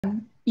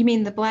You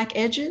mean the black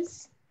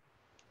edges?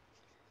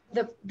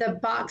 The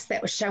box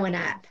that was showing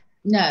up.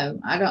 No,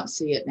 I don't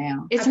see it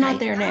now. It's not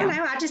Okay. there I don't now.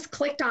 know. I just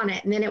clicked on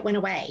it and then it went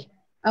away.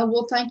 Oh,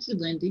 well, thank you,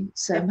 Lindy.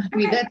 So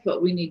maybe Okay. that's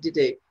what we need to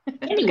do.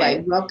 Anyway,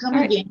 Okay. welcome All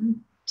right.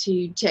 again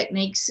to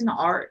Techniques in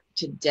Art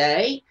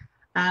today.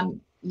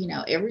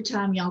 Every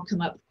time y'all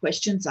come up with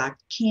questions I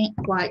can't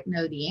quite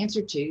know the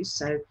answer to,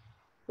 so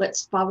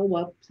let's follow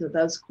up to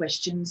those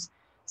questions.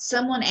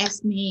 Someone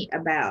asked me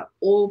about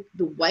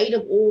the weight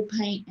of oil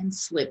paint and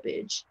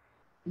slippage.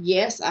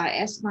 Yes, I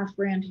asked my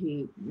friend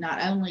who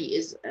not only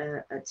is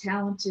a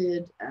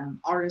talented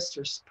artist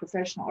or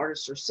professional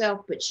artist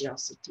herself, but she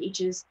also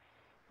teaches.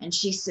 And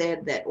she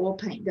said that oil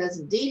paint does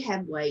indeed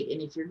have weight. And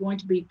if you're going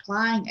to be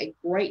applying a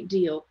great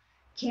deal,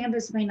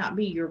 canvas may not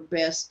be your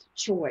best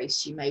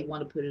choice. You may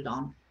want to put it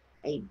on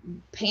a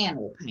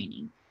panel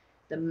painting.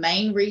 The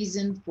main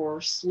reason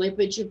for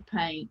slippage of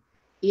paint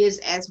is,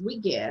 as we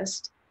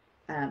guessed,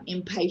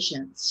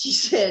 impatience. She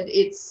said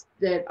it's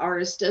that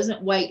artist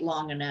doesn't wait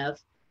long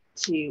enough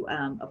to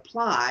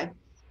apply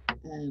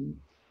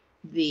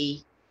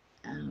the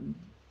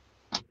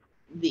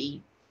the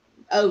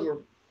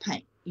over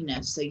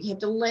paint, so you have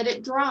to let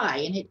it dry,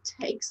 and it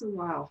takes a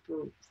while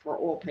for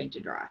oil paint to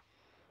dry.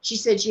 She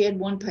said she had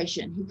one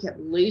patient who kept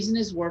losing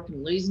his work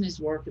and losing his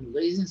work and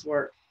losing his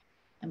work.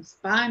 And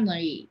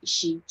finally,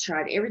 she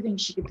tried everything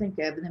she could think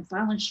of. And then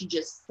finally, she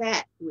just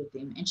sat with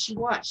him and she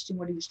watched him.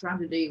 What he was trying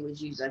to do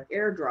was use a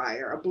hair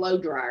dryer, a blow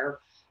dryer,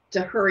 to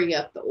hurry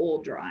up the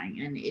oil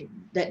drying. And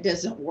that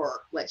doesn't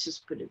work. Let's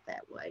just put it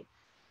that way.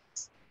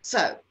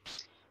 So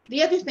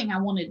the other thing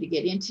I wanted to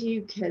get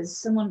into, because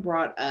someone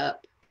brought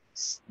up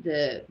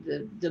the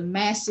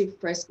massive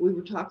fresco. We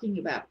were talking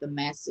about the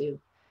massive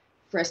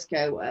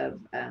fresco of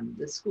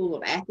the School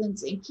of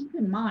Athens. And keep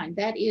in mind,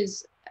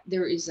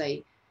 there is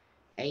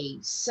a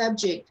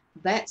subject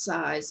that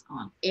size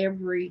on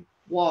every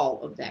wall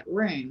of that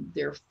room.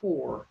 There are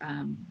four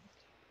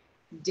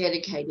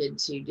dedicated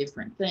to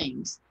different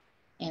things,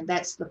 and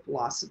that's the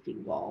philosophy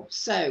wall.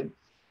 So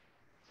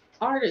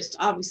artists,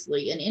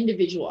 obviously, an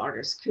individual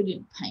artist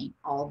couldn't paint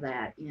all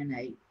that in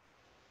a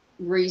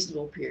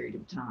reasonable period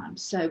of time.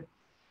 So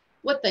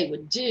what they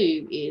would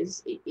do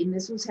is, and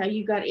this was how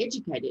you got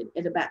educated,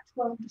 at about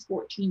 12 to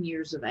 14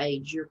 years of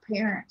age, your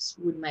parents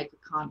would make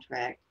a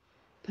contract,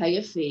 pay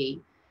a fee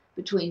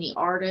between the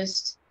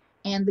artist,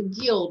 and the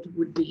guild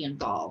would be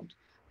involved.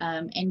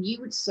 And you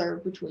would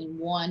serve between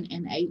 1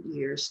 and 8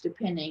 years,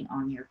 depending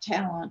on your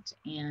talent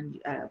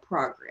and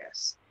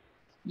progress.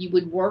 You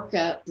would work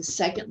up. The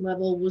second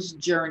level was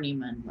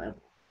journeyman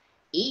level.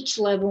 Each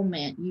level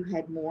meant you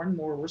had more and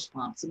more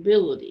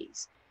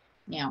responsibilities.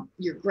 Now,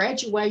 your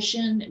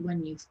graduation,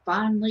 when you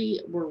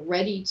finally were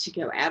ready to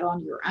go out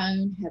on your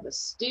own, have a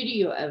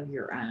studio of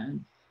your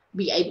own,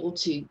 be able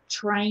to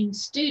train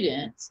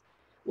students,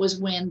 was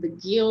when the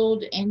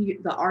guild and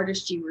the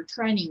artist you were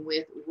training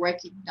with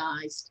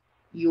recognized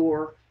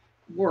your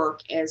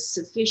work as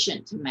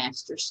sufficient to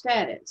master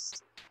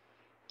status.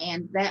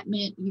 And that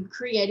meant you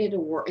created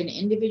an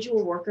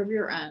individual work of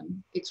your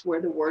own. It's where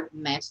the word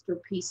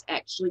masterpiece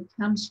actually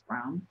comes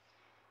from.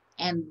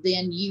 And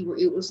then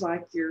it was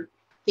like your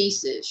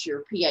thesis,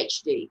 your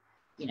PhD.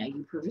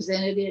 You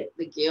presented it,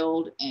 the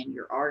guild, and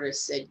your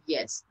artist said,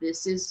 yes,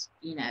 this is,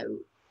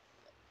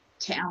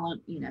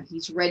 talent,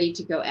 he's ready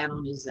to go out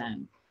on his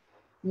own.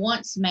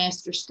 Once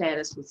master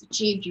status was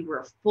achieved, you were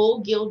a full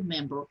guild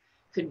member,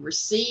 could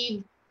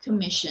receive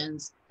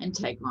commissions and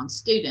take on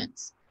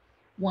students.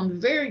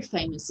 One very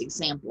famous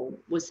example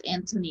was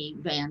Anthony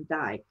van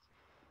Dyck.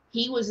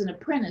 He was an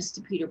apprentice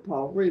to Peter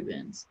Paul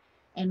Rubens,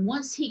 and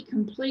once he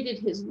completed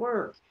his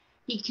work,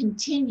 he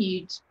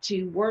continued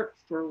to work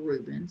for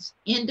Rubens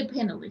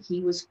independently. He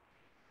was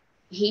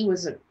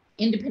an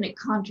independent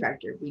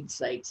contractor, we'd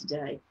say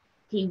today.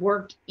 He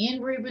worked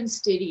in Rubens'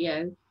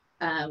 studio,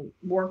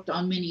 worked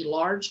on many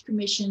large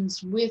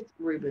commissions with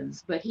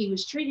Rubens, but he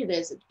was treated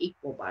as an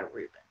equal by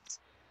Rubens.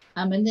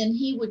 And then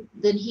he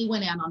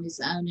went out on his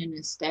own and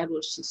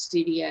established a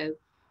studio.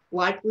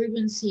 Like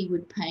Rubens, he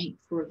would paint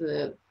for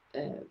the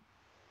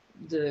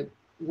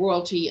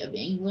royalty of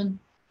England.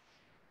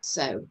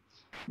 So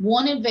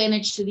one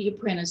advantage to the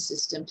apprentice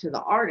system to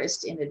the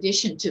artist, in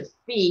addition to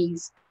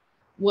fees,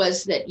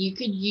 was that you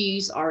could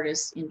use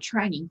artists in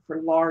training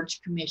for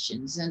large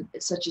commissions, and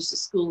such as the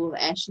School of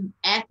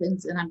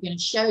Athens. And I'm going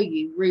to show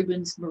you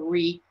Rubens'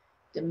 Marie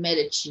de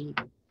Medici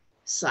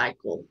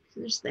cycle.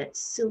 Here's that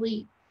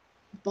silly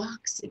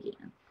box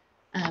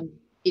again.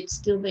 It's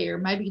still there.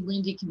 Maybe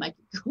Lindy can make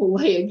it go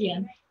away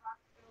again.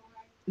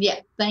 Yeah,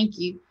 thank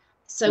you.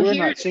 So we're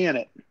not seeing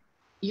it.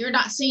 You're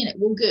not seeing it.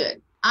 Well,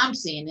 good. I'm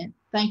seeing it.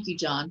 Thank you,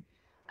 John.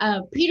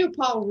 Peter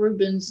Paul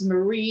Rubens'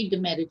 Marie de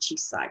Medici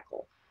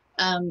cycle.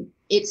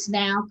 It's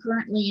now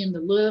currently in the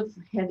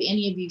Louvre. Have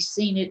any of you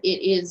seen it?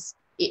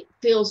 It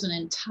fills an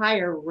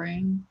entire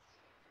room.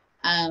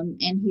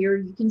 And here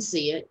you can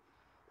see it.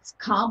 It's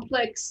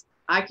complex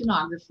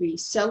iconography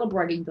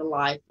celebrating the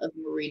life of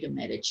Marie de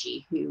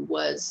Medici, who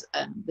was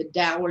the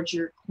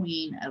Dowager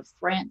Queen of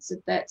France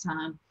at that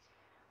time.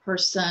 Her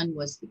son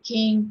was the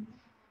king.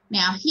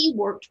 Now, he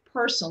worked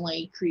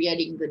personally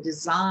creating the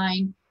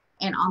design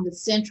and on the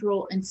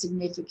central and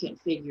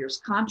significant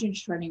figures,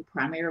 concentrating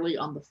primarily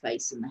on the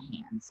face and the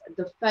hands.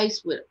 The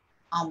face would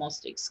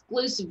almost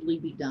exclusively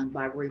be done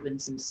by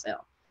Rubens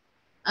himself.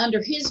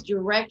 Under his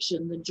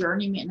direction, the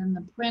journeyman and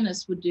the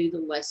apprentice would do the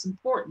less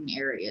important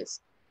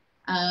areas.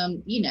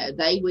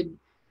 They would,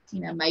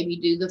 maybe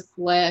do the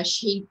flesh.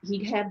 He'd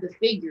have the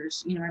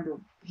figures, remember,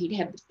 he'd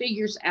have the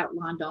figures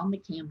outlined on the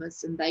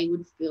canvas and they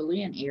would fill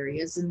in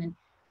areas. And then,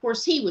 of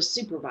course, he was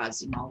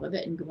supervising all of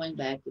it and going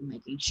back and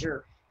making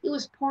sure. It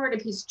was part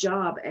of his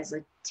job as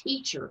a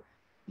teacher.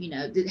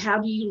 How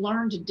do you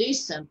learn to do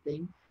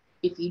something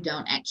if you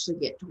don't actually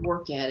get to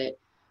work at it?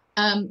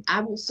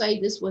 I will say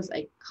this was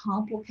a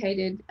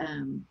complicated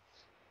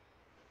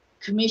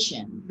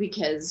commission,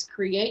 because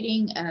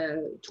creating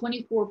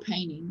 24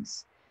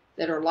 paintings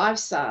that are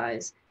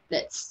life-size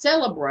that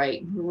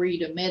celebrate Marie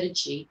de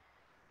Medici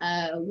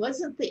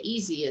wasn't the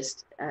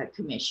easiest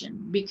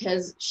commission,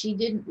 because she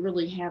didn't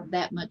really have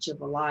that much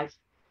of a life.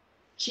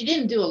 She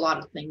didn't do a lot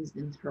of things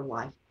in her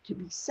life to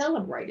be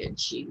celebrated.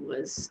 She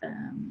was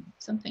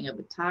something of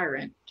a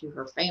tyrant to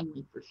her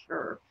family, for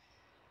sure.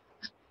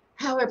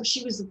 However,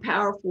 she was a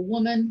powerful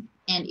woman,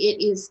 and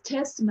it is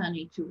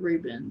testimony to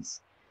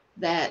Rubens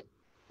that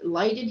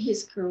late in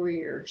his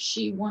career,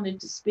 she wanted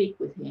to speak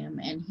with him,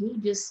 and he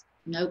just,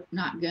 nope,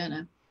 not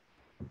gonna.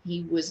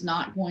 He was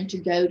not going to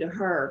go to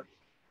her.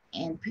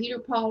 And Peter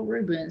Paul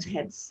Rubens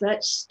had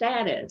such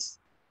status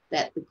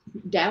that the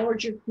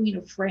Dowager Queen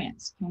of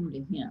France came to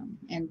him,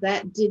 and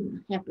that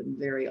didn't happen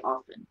very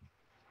often.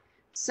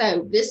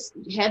 So this,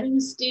 having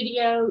a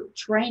studio,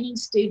 training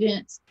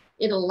students,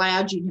 it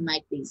allowed you to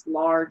make these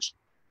large,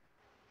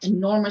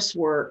 enormous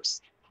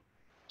works.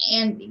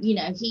 And,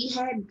 he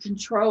had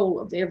control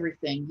of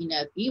everything.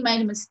 If you made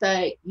a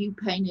mistake, you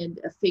painted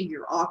a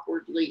figure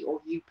awkwardly,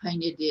 or you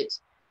painted it,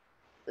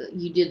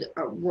 you did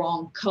a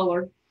wrong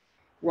color,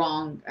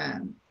 wrong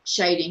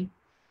shading,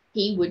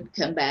 he would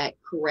come back,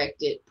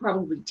 correct it,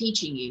 probably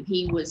teaching you.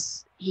 He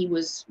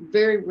was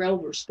very well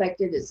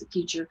respected as a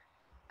teacher.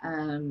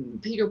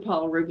 Peter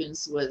Paul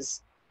Rubens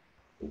was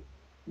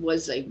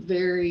a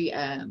very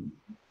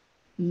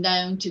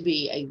known to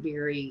be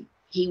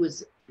he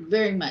was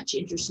very much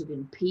interested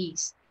in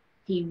peace.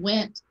 He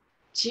went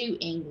to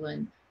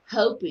England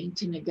hoping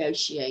to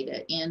negotiate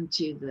an end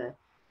to the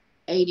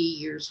 80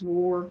 Years'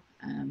 War.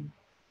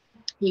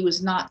 He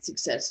was not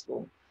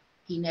successful.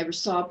 He never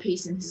saw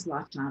peace in his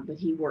lifetime, but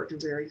he worked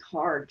very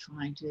hard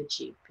trying to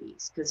achieve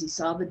peace, because he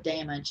saw the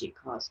damage it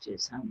caused to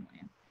his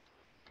homeland.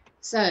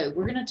 So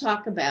we're going to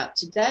talk about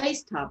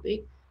today's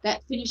topic.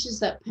 That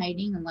finishes up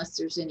painting, unless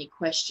there's any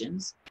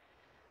questions.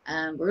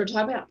 We're going to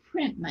talk about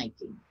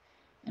printmaking.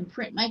 And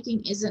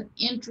printmaking is an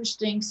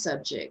interesting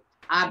subject,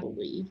 I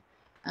believe.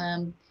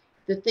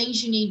 The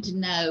things you need to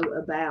know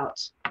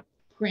about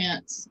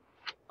prints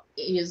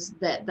is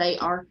that they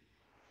are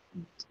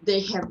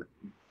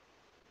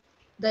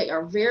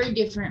very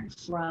different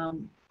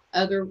from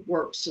other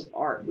works of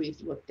art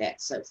we've looked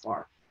at so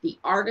far. The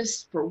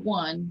artist, for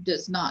one,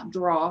 does not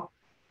draw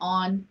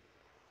on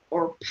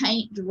or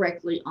paint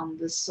directly on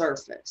the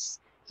surface.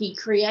 He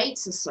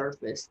creates a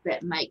surface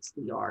that makes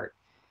the art.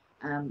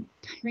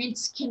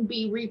 Prints can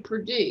be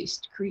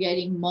reproduced,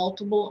 creating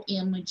multiple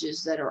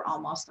images that are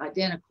almost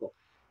identical.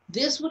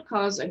 This would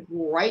cause a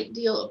great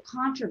deal of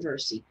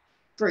controversy.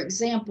 For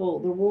example,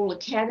 the Royal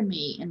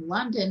Academy in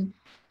London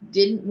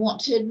didn't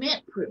want to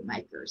admit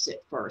printmakers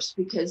at first,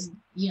 because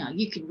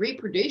you can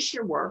reproduce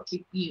your work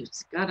if you've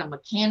got a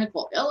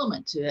mechanical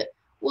element to it.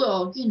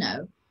 Well,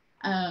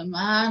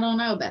 I don't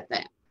know about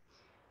that.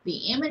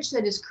 The image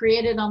that is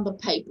created on the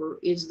paper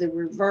is the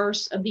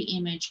reverse of the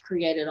image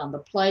created on the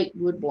plate,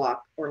 woodblock,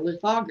 or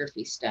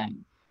lithography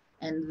stone.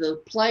 And the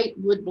plate,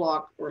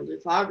 woodblock, or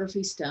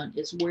lithography stone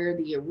is where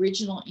the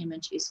original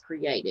image is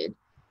created.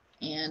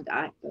 And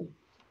I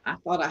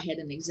thought I had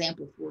an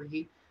example for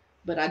you,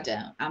 but I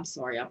don't. I'm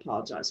sorry, I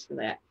apologize for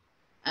that.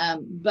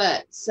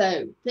 But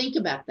so think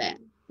about that.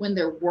 When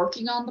they're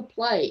working on the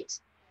plate,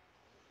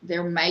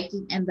 they're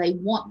making, and they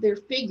want their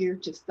figure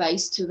to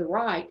face to the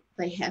right,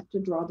 they have to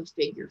draw the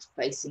figure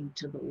facing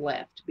to the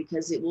left,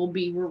 because it will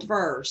be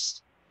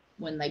reversed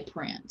when they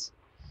print.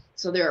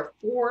 So there are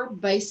 4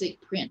 basic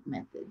print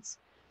methods.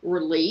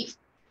 Relief,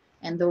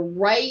 and the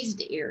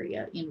raised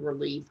area in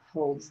relief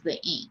holds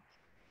the ink.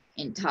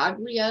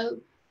 Intaglio,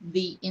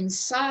 the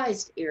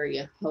incised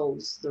area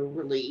holds the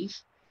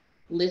relief.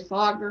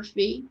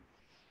 Lithography,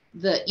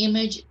 the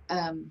image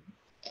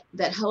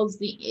that holds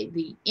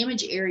the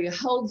image area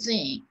holds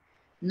ink.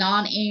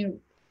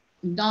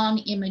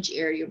 Non-image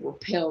area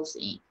repels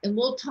ink. And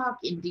we'll talk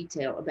in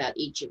detail about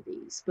each of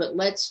these, but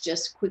let's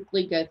just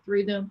quickly go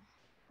through them.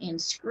 In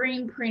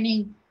screen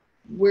printing,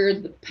 where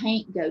the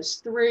paint goes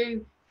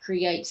through,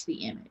 creates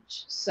the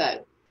image.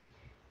 So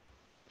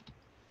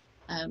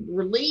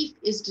relief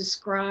is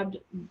describes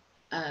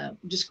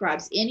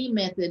any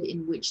method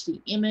in which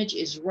the image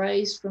is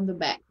raised from the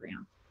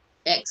background.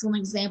 Excellent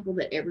example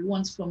that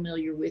everyone's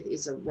familiar with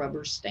is a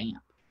rubber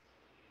stamp.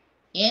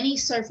 Any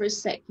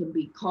surface that can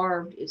be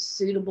carved is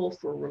suitable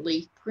for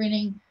relief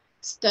printing.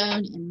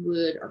 Stone and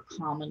wood are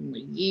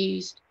commonly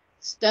used.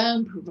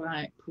 Stone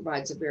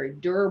provides a very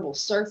durable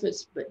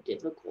surface, but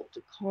difficult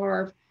to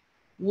carve.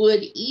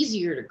 Wood,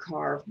 easier to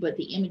carve, but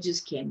the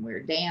images can wear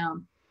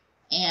down.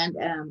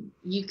 And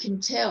you can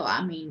tell,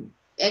 I mean,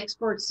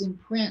 experts in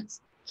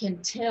prints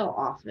can tell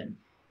often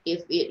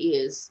if it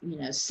is,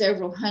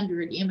 several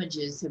hundred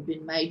images have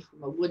been made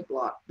from a wood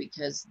block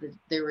because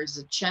there is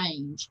a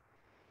change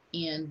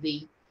in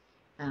the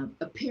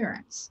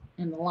appearance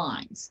in the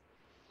lines.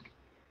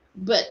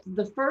 But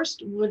the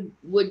first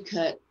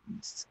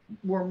woodcuts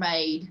were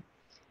made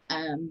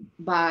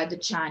by the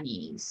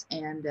Chinese,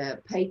 and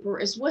paper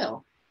as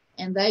well.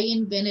 And they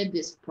invented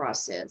this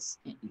process.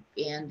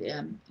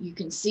 And you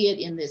can see it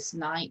in this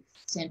 9th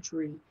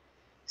century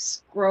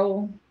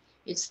scroll.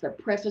 It's the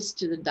preface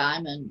to the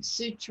Diamond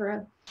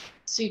Sutra.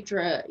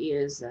 Sutra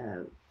is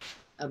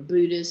a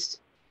Buddhist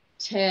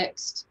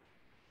text.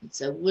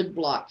 It's a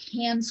woodblock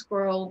hand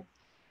scroll.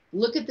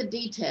 Look at the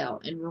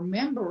detail and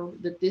remember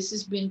that this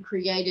has been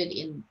created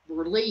in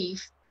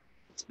relief.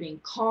 It's being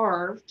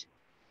carved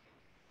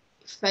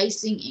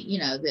facing,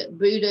 that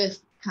Buddha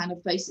kind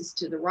of faces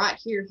to the right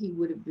here. He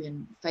would have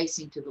been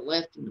facing to the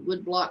left in the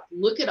woodblock.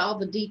 Look at all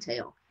the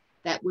detail.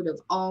 That would have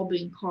all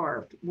been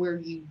carved. Where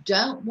you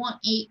don't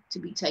want ink to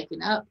be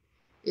taken up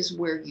is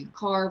where you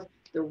carve.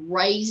 The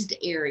raised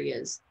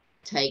areas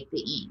take the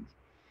ink.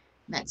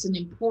 That's an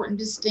important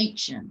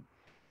distinction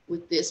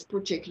with this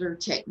particular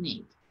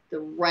technique. The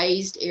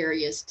raised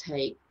areas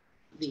take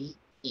the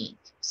ink.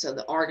 So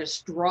the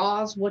artist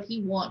draws what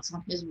he wants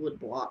on his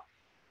woodblock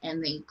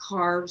and then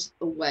carves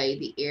away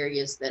the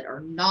areas that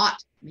are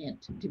not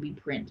meant to be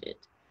printed.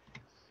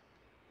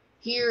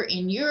 Here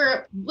in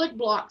Europe,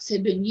 woodblocks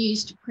had been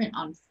used to print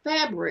on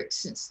fabric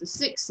since the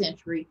 6th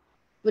century,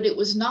 but it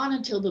was not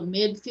until the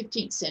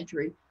mid-15th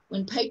century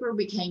when paper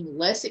became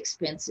less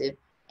expensive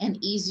and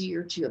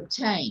easier to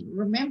obtain.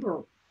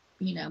 Remember,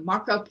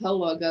 Marco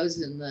Polo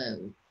goes in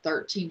the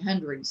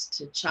 1300s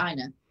to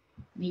China,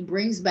 and he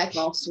brings back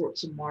all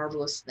sorts of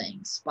marvelous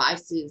things,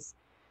 spices,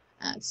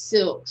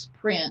 silks,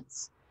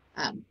 prints,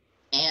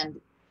 and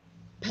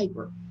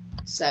paper.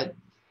 So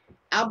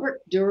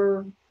Albert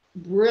Dürer,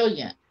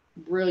 brilliant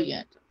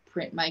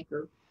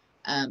printmaker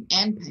and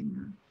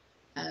painter.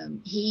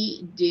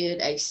 He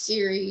did a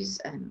series,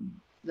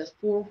 The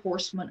Four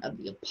Horsemen of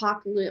the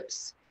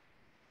Apocalypse.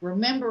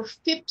 Remember,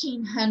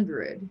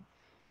 1500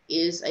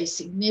 is a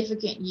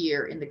significant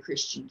year in the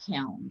Christian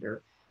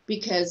calendar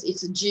because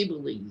it's a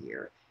Jubilee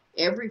year.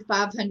 Every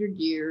 500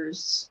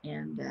 years,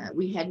 and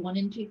we had one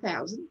in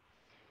 2000,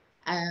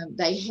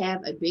 they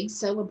have a big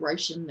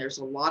celebration. There's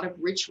a lot of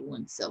ritual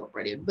in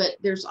celebrating, but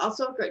there's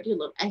also a great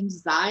deal of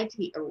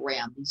anxiety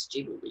around these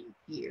Jubilee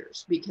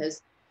years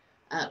because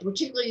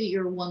particularly the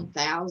year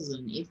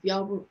 1000, if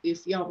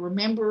y'all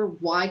remember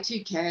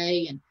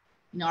Y2K and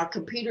our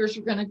computers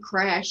were going to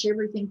crash,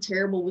 everything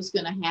terrible was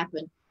going to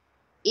happen.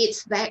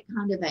 It's that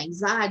kind of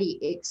anxiety,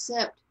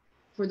 except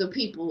for the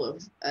people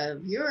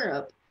of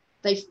Europe.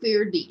 They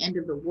feared the end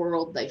of the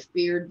world. They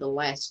feared the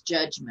last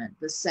judgment,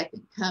 the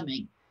second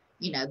coming.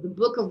 The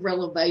book of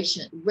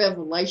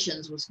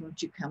Revelations was going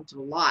to come to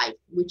life,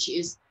 which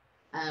is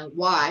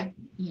why,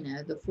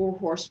 the four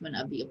horsemen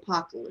of the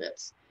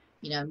apocalypse.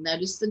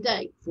 Notice the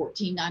date,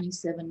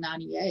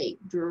 1497-98.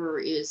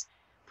 Dürer is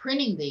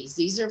printing these.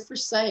 These are for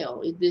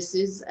sale. This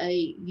is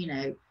a,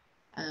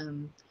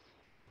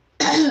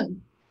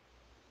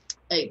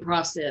 a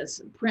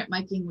process.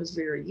 Printmaking was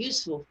very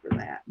useful for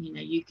that.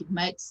 You could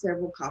make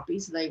several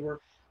copies. They were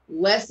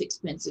less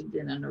expensive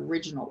than an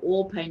original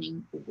oil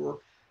painting or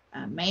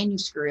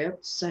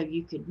manuscript, so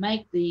you could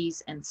make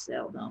these and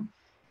sell them.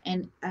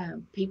 And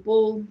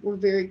people were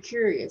very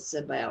curious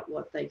about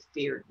what they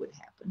feared would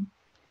happen.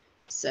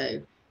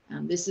 So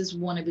this is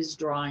one of his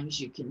drawings.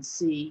 You can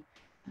see,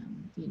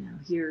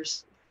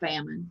 here's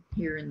famine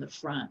here in the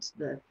front.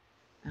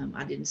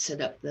 I didn't set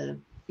up the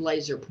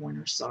laser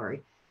pointer,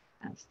 sorry.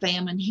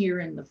 Famine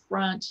here in the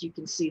front. You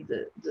can see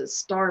the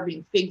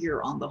starving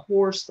figure on the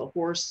horse. The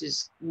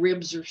horse's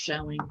ribs are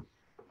showing,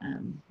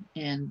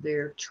 and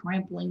they're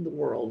trampling the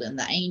world, and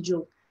the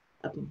angel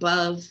up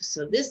above.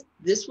 So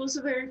this was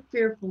a very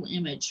fearful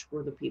image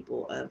for the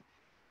people of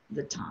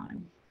the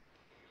time.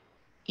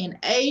 In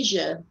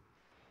Asia,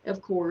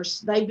 of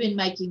course, they've been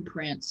making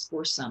prints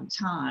for some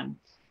time,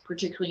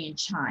 particularly in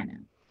China.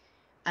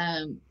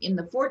 In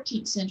the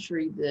 14th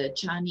century, the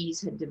Chinese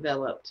had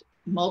developed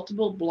a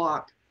multiple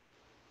block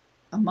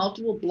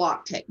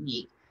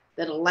technique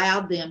that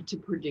allowed them to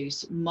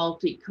produce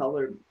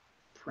multicolored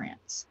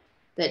prints.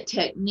 That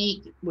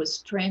technique was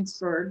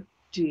transferred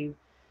to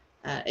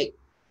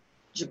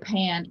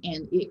Japan,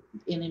 and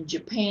in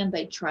Japan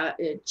they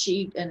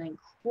achieved an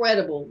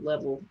incredible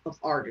level of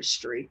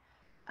artistry,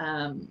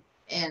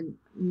 and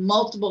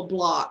multiple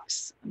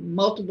blocks,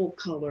 multiple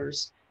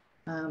colors.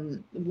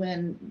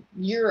 When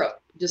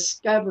Europe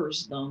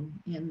discovers them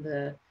in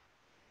the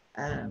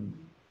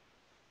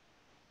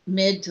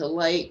mid to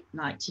late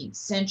 19th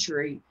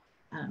century,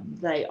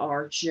 they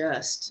are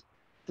just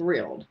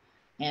thrilled.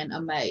 and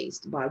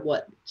amazed by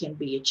what can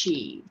be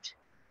achieved.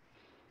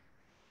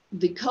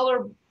 The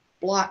color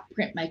block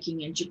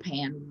printmaking in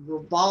Japan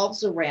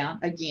revolves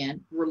around,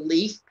 again,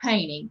 relief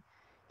painting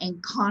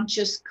and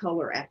conscious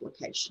color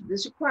application.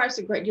 This requires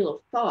a great deal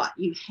of thought.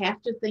 You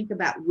have to think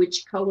about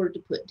which color to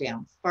put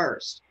down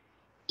first.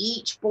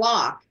 Each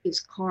block is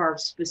carved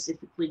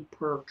specifically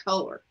per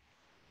color.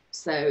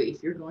 So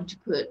if you're going to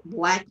put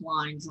black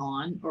lines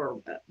on,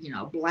 or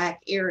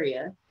black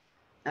area,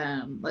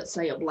 let's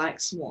say a black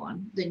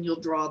swan, then you'll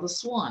draw the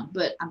swan.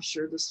 But I'm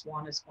sure the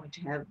swan is going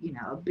to have,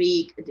 a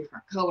beak, a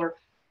different color.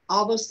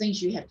 All those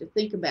things you have to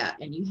think about,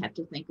 and you have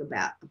to think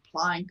about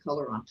applying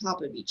color on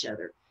top of each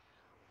other.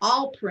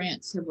 All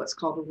prints have what's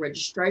called a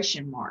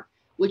registration mark,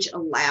 which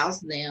allows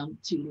them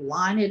to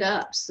line it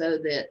up so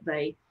that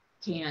they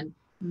can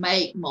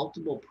make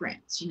multiple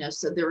prints,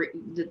 so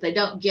that they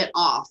don't get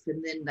off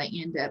and then they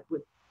end up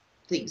with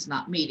things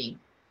not meeting.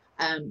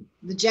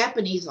 The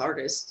Japanese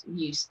artists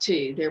used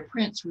to. Their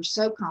prints were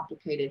so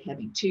complicated,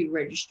 having two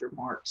registration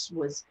marks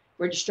was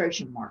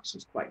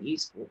quite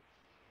useful.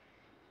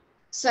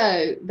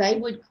 So they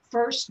would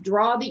first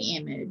draw the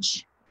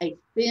image. A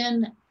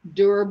thin,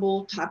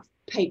 durable type of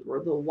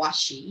paper, the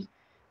washi,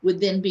 would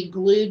then be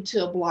glued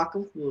to a block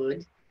of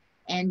wood,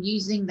 and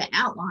using the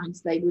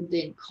outlines, they would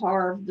then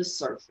carve the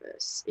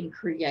surface and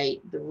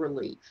create the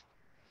relief.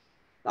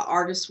 The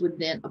artist would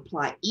then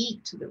apply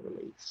ink to the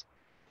relief.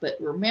 But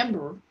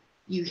remember,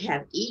 you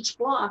have each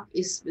block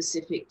is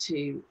specific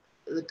to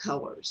the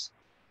colors.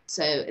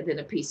 So then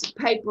a piece of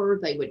paper,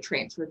 they would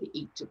transfer the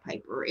ink to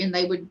paper, and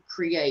they would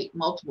create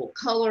multiple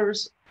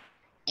colors,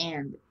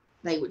 and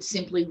they would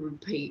simply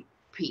repeat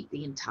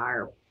the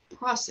entire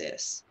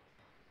process,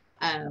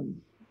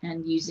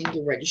 and using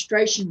the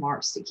registration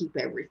marks to keep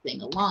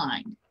everything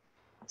aligned.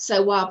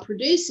 So while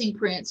producing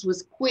prints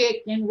was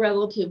quick and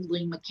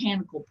relatively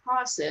mechanical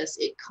process,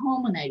 it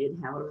culminated,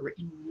 however,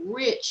 in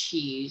rich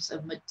hues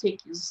of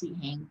meticulously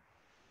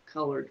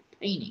hand-colored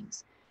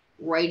paintings.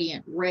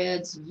 Radiant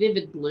reds,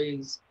 vivid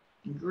blues,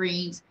 and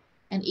greens,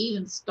 and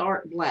even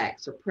stark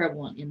blacks are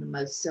prevalent in the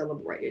most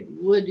celebrated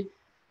wood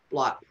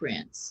block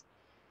prints.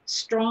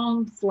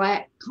 Strong,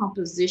 flat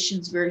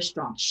compositions, very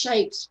strong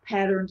shapes,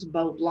 patterns,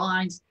 bold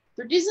lines.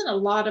 There isn't a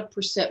lot of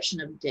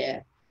perception of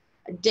depth,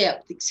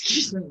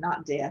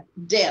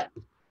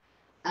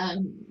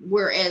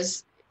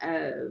 whereas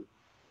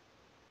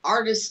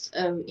artists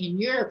in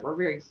Europe are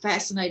very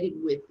fascinated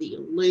with the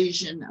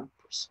illusion of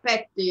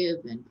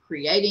perspective and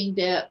creating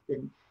depth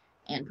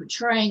and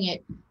portraying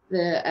it.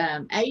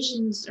 The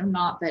Asians are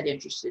not that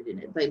interested in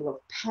it. They love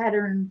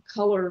pattern,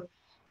 color,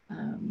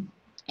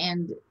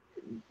 and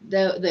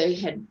they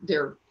had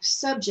their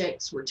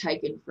subjects were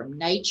taken from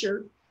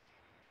nature.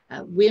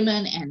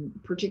 Women, and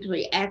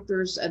particularly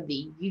actors of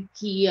the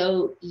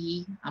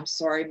ukiyo-e, I'm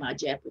sorry, my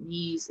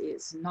Japanese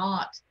is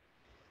not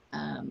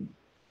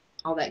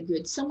all that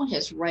good. Someone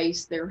has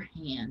raised their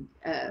hand.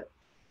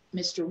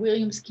 Mr.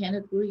 Williams,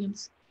 Kenneth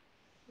Williams,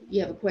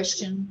 you have a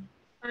question?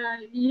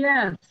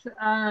 Yes.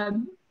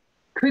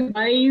 Could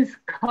glaze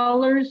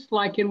colors,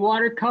 like in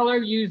watercolor,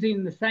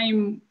 using the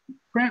same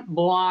print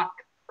block,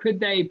 could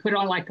they put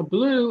on like a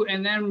blue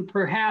and then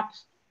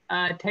perhaps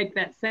take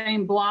that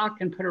same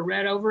block and put a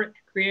red over it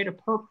to create a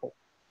purple?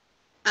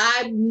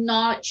 I'm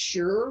not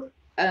sure.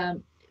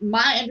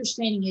 My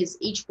understanding is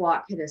each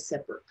block had a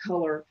separate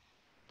color.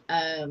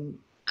 I'm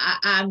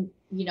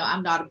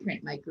not a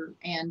printmaker,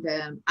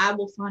 and I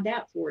will find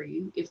out for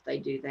you if they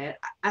do that.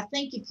 I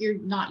think if you're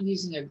not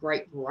using a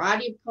great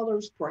variety of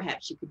colors,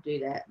 perhaps you could do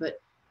that.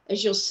 But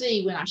as you'll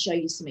see when I show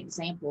you some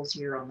examples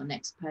here on the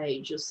next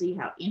page, you'll see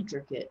how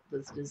intricate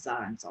those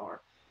designs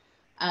are.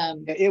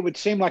 It would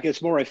seem like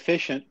it's more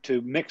efficient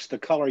to mix the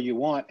color you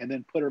want and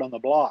then put it on the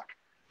block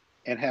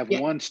and have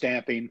one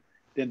stamping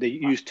than to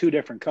use two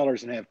different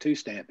colors and have two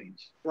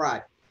stampings.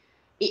 Right.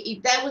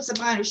 That was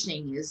my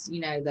understanding is,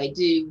 they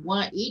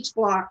do each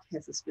block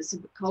has a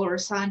specific color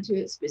assigned to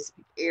it,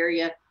 specific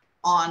area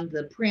on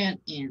the print,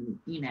 and,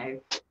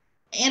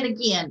 and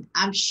again,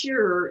 I'm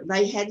sure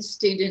they had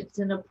students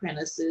and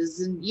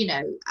apprentices, and,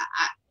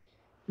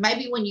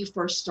 maybe when you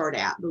first start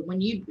out, but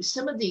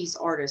some of these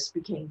artists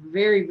became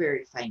very,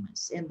 very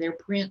famous, and their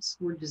prints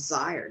were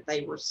desired.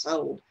 They were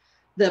sold.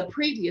 The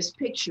previous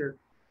picture,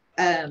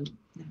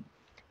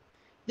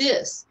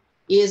 this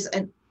is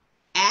an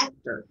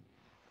actor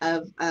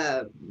of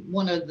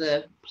one of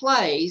the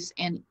plays,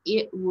 and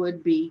it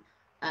would be,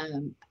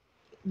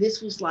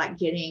 this was like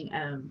getting,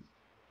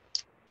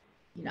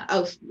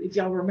 if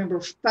y'all remember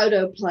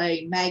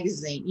Photoplay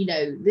magazine,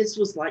 this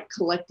was like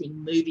collecting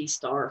movie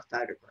star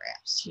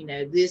photographs.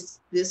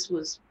 This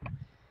was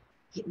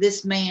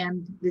this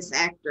man, this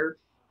actor,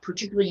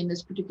 particularly in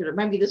this particular,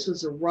 maybe this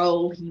was a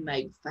role he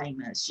made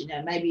famous.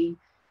 Maybe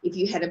if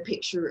you had a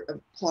picture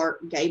of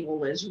Clark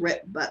Gable as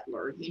Rhett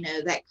Butler,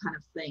 that kind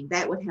of thing,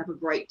 that would have a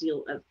great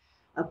deal of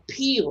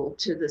appeal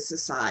to the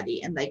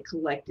society, and they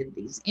collected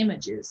these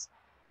images.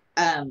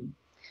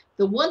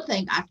 The one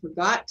thing I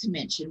forgot to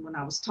mention when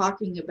I was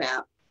talking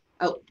about,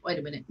 oh, wait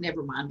a minute,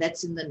 never mind.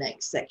 That's in the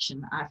next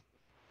section.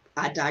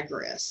 I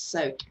digress.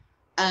 So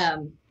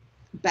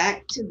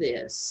back to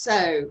this.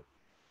 So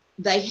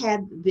they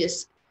had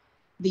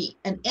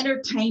an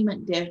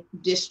entertainment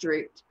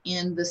district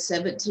in the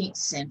 17th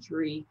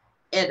century,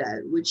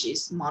 Edo, which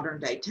is modern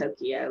day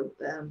Tokyo,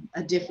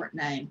 a different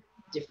name,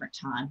 different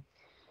time.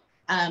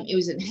 It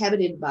was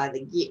inhabited by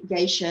the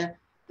geisha,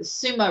 the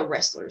sumo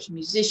wrestlers,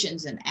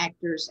 musicians, and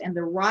actors, and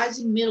the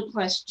rising middle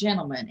class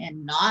gentlemen,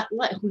 and not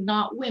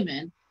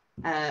women.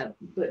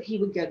 But he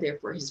would go there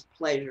for his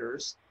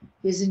pleasures,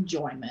 his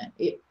enjoyment.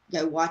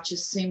 Go watch a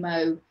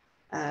sumo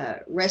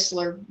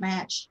wrestler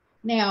match.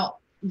 Now,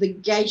 the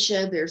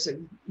geisha, there's a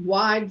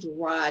wide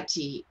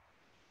variety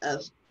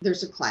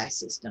there's a class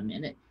system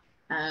in it.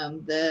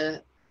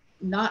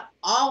 Not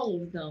all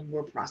of them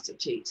were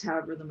prostitutes.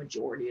 However, the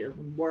majority of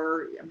them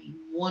were. I mean,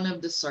 one of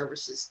the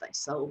services they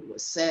sold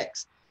was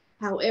sex.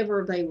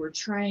 However, they were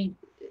trained,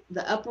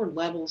 the upper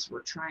levels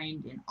were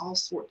trained in all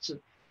sorts of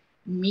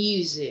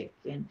music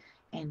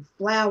and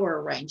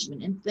flower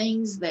arrangement and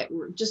things that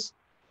were just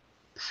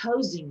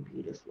posing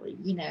beautifully,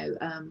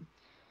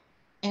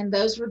 and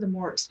those were the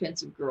more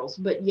expensive girls.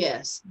 But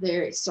yes,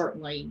 there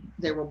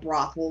were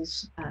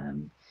brothels.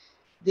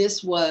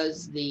 This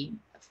was the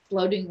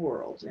floating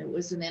world. It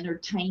was an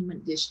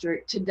entertainment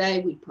district. Today,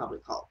 we'd probably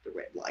call it the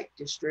red light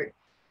district.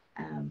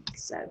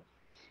 So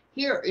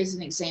here is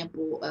an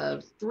example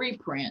of 3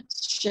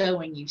 prints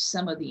showing you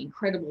some of the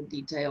incredible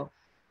detail.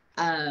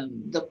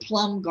 The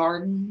plum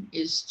garden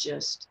is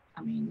just,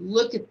 I mean,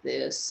 look at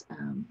this.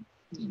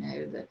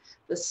 The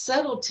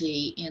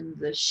subtlety in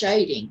the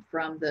shading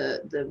from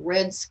the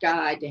red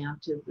sky down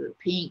to the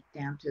pink,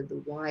 down to the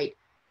white.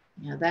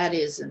 That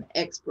is an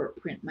expert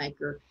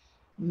printmaker.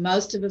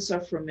 Most of us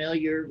are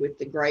familiar with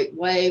The Great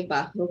Wave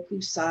by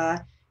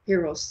Hokusai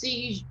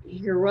Hiroshige,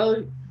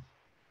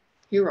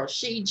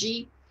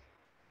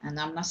 and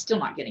I'm still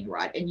not getting it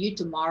right, and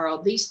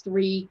Utamaro. These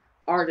 3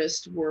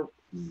 artists were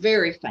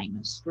very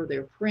famous for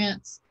their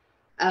prints.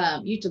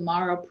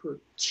 Utamaro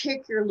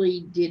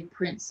particularly did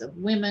prints of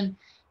women.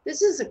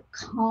 This is a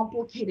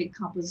complicated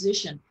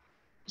composition.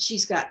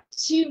 She's got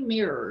 2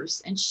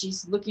 mirrors, and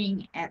she's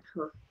looking at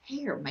her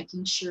hair,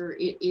 making sure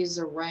it is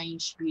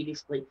arranged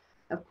beautifully.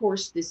 Of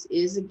course, this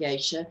is a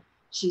geisha.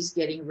 She's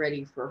getting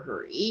ready for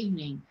her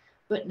evening.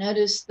 But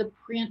notice the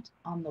print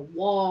on the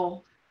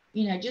wall,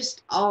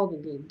 just all the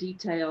little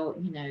detail.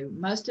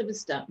 Most of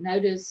us don't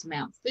notice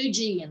Mount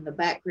Fuji in the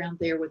background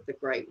there with the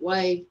Great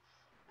Wave.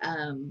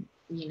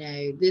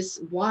 This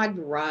wide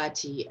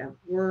variety of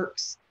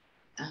works.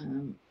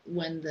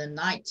 When the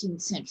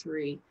 19th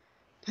century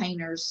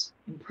painters,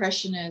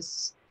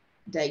 Impressionists,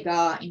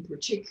 Degas in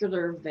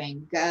particular,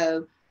 Van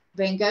Gogh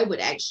would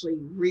actually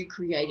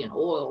recreate in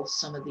oil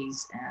some of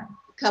these, a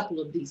couple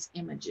of these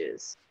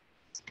images.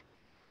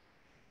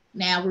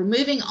 Now we're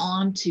moving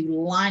on to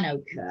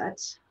lino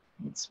cut.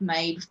 It's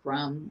made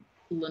from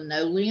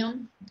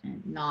linoleum,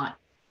 and not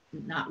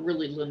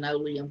really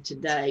linoleum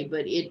today,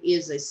 but it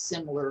is a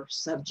similar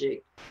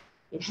subject.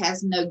 It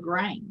has no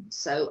grain.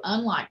 So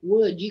unlike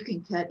wood, you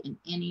can cut in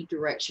any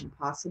direction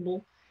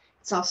possible.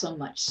 It's also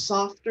much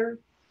softer,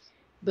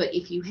 but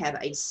if you have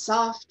a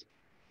soft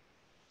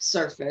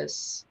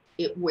surface,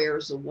 it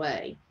wears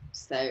away.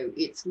 So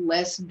it's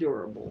less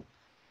durable.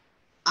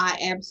 I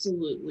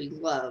absolutely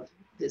love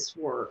this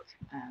work,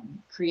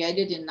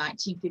 created in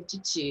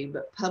 1952,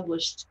 but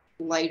published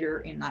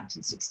later in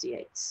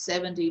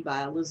 1968-70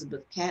 by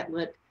Elizabeth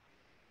Catlett,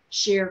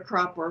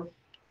 sharecropper.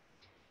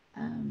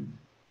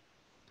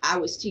 I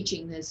was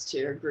teaching this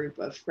to a group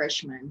of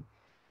freshmen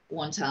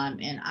one time,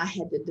 and I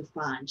had to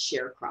define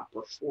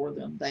sharecropper for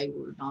them. They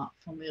were not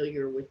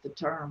familiar with the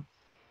term.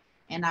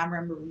 And I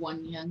remember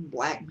one young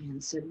black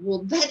man said, "Well,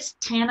 that's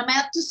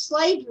tantamount to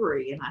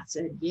slavery." And I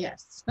said,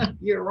 "Yes,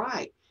 you're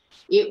right."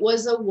 It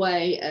was a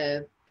way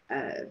of,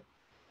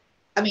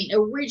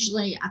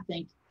 originally, I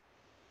think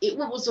it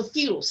was a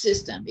feudal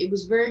system. It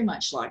was very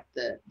much like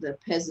the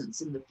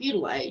peasants in the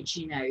feudal age.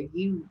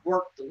 You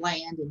worked the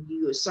land, and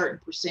a certain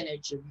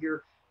percentage of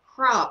your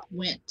crop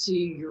went to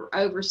your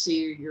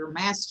overseer, your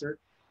master,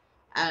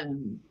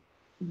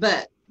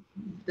 but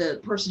the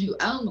person who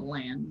owned the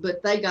land,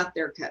 but they got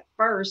their cut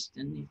first.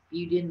 And if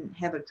you didn't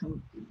have a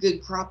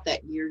good crop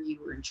that year, you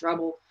were in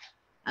trouble.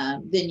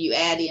 Then you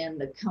add in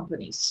the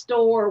company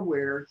store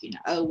where,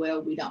 oh,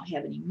 well, we don't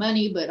have any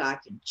money, but I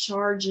can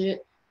charge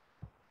it.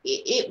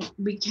 It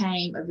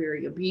became a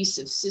very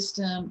abusive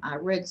system. I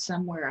read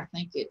somewhere, I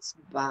think it's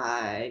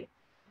by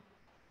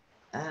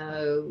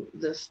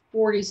the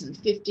 40s and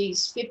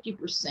 50s,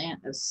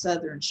 50% of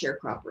Southern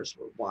sharecroppers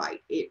were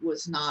white. It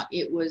was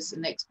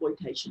an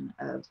exploitation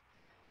of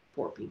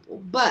poor people.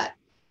 But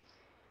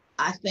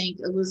I think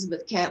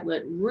Elizabeth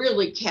Catlett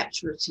really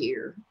captures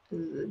here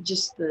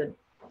just the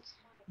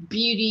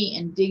beauty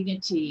and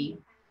dignity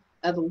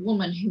of a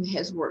woman who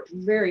has worked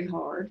very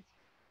hard.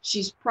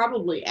 She's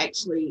probably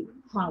actually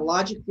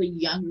chronologically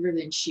younger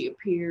than she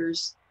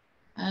appears.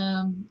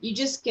 You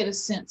just get a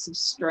sense of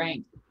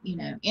strength.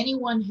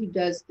 Anyone who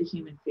does the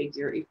human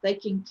figure, if they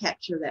can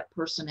capture that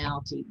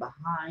personality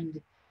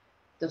behind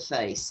the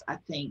face, I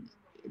think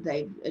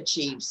they've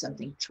achieved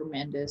something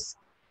tremendous.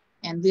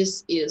 And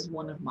this is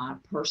one of my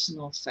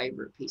personal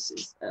favorite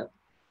pieces of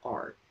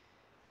art.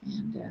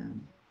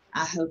 And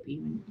I hope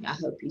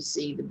you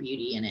see the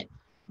beauty in it.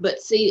 But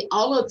see,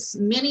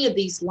 many of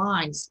these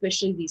lines,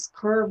 especially these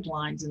curved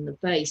lines in the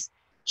face,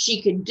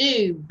 she could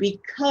do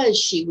because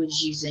she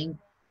was using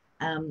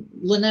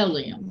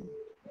linoleum.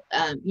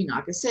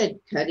 Like I said,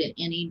 cut in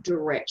any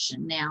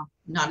direction. Now,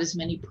 not as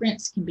many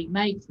prints can be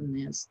made from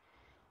this.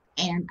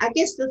 And I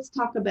guess let's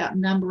talk about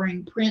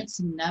numbering, prints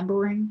and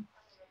numbering.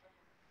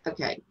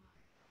 Okay,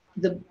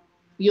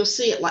 you'll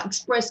see it like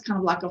expressed kind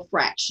of like a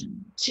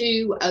fraction,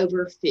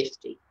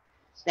 2/50.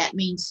 That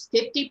means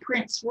 50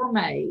 prints were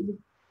made,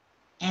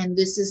 and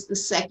this is the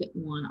second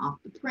one off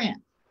the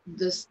print.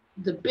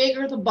 The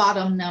bigger the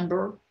bottom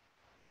number,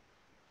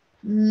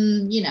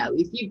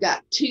 if you've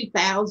got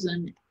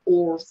 2,000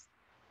 or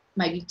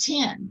maybe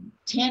 10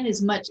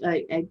 is much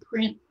a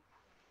print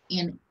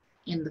in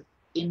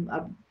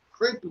a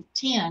group of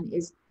 10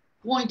 is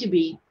going to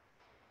be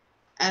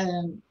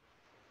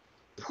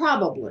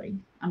probably,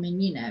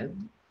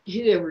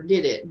 whoever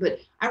did it, but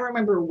I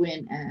remember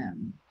when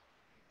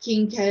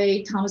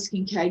Thomas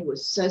Kincaid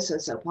was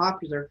so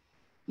popular,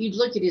 you'd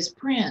look at his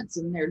prints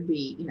and there'd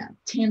be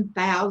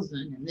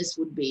 10,000, and this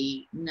would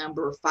be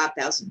number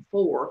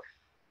 5004.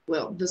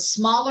 Well, the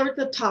smaller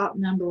the top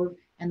number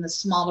and the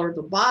smaller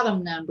the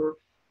bottom number,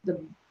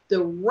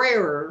 the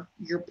rarer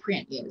your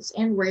print is.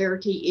 And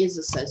rarity is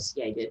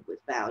associated with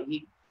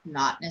value,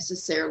 not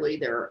necessarily.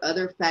 There are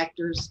other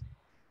factors.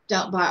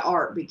 Don't buy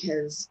art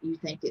because you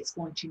think it's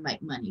going to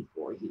make money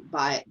for you.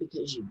 Buy it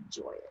because you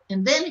enjoy it.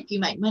 And then if you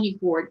make money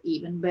for it,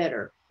 even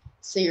better.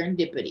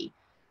 Serendipity.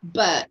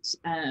 But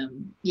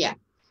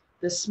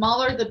the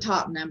smaller the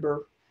top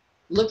number,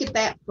 look at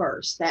that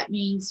first. That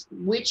means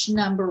which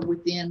number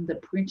within the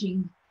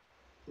printing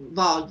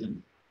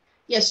volume.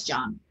 Yes,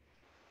 John.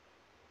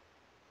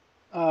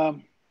 I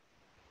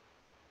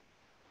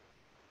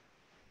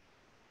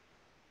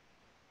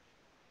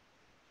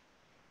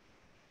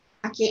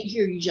can't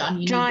hear you,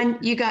 John. John,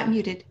 you got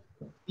muted.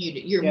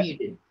 You're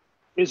muted.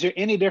 Is there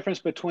any difference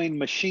between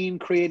machine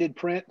created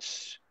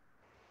prints,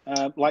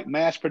 like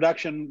mass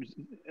production,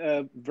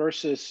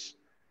 versus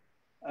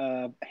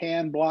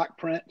hand block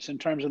prints in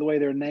terms of the way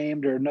they're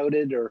named or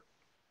noted or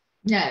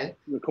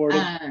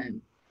recorded?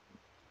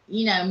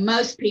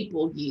 Most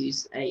people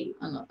use a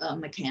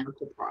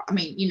mechanical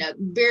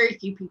very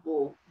few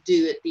people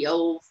do it the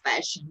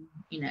old-fashioned,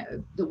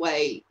 the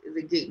way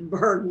the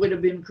Gutenberg would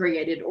have been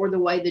created or the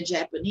way the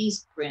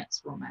Japanese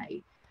prints were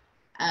made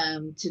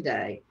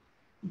today.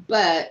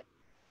 But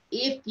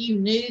if you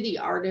knew the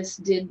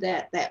artist did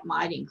that, that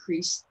might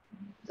increase.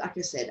 Like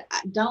I said,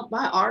 don't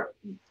buy art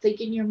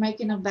thinking you're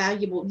making a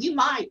valuable. You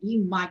might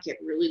get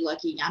really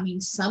lucky.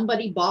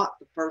 Somebody bought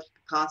the first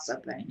Picasso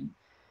painting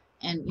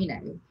and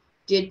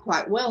did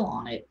quite well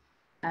on it,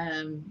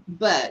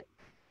 but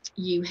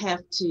you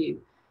have to.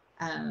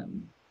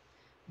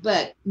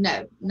 But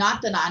no,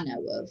 not that I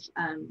know of.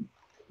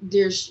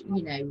 There's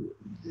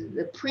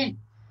the print.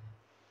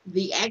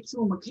 The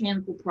actual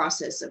mechanical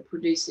process of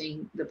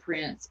producing the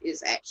prints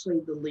is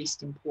actually the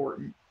least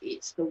important.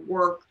 It's the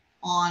work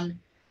on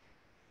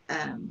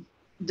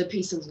the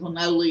piece of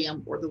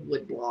linoleum or the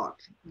wood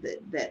block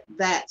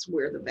that's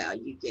where the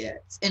value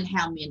gets, and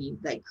how many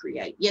they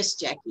create. Yes,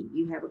 Jackie,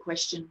 you have a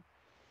question?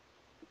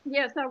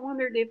 Yes, I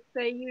wondered if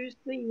they used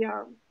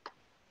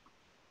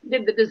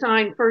did the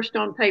design first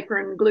on paper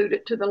and glued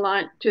it to the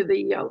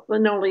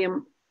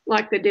linoleum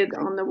like they did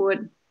on the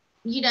wood.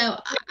 I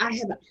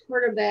haven't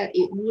heard of that.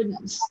 It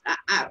wouldn't.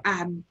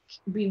 I'd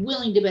be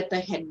willing to bet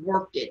they had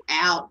worked it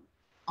out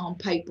on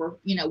paper.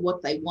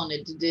 What they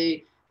wanted to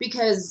do,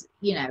 because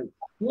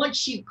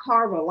once you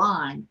carve a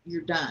line,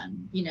 you're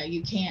done.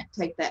 You can't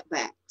take that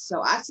back.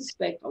 So I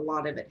suspect a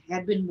lot of it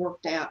had been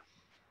worked out.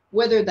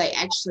 Whether they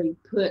actually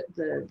put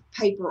the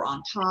paper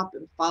on top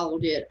and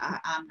followed it,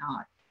 I'm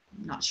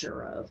not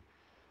sure of.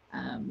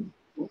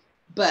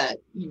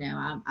 But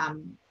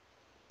I'm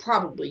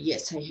probably,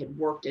 yes, they had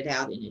worked it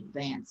out in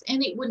advance.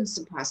 And it wouldn't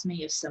surprise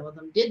me if some of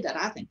them did that.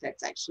 I think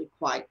that's actually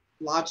quite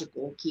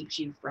logical. Keeps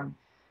you from,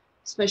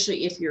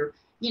 especially if you're,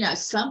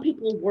 some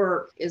people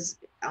work is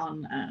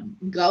on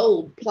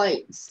gold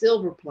plate and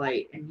silver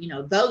plate, and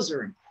those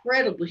are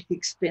incredibly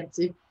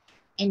expensive,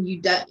 and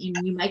you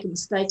make a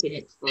mistake and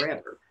it's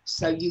forever.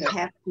 So you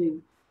have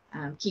to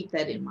keep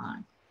that in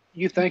mind.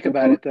 You think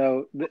about it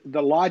though,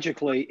 the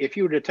logically, if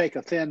you were to take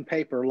a thin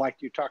paper like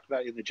you talked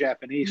about in the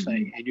Japanese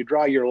thing, and you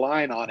draw your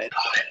line on it,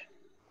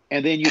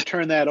 and then you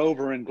turn that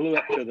over and glue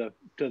it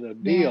to the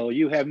deal,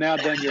 you have now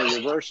done your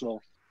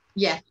reversal.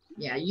 Yeah.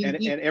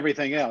 And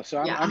everything else. So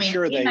I'm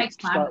sure they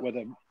start with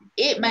a.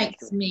 It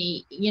makes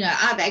me,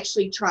 I've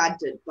actually tried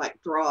to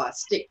draw a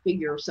stick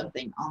figure or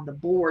something on the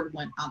board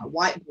on a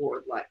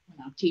whiteboard, like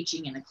when I'm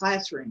teaching in a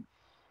classroom,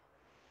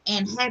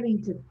 and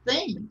having to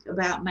think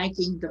about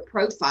making the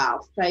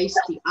profile face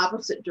the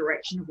opposite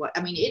direction of what,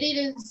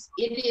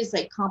 it is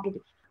a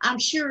complicated, I'm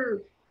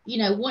sure,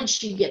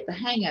 once you get the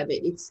hang of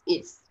it,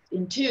 it's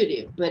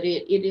intuitive, but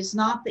it is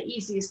not the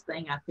easiest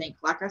thing, I think.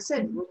 Like I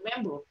said,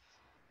 remember,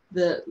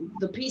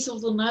 the piece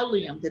of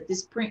linoleum that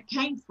this print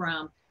came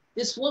from,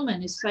 this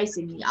woman is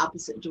facing the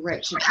opposite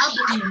direction.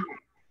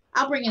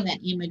 I'll bring in that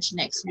image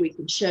next week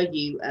and show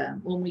you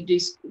when we do,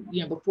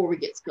 before we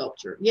get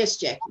sculpture. Yes,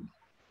 Jackie.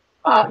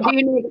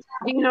 Do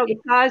you know the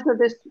size of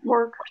this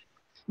work?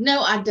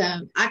 No, I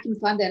don't. I can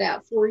find that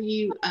out for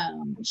you.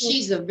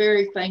 She's a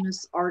very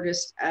famous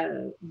artist,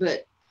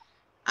 but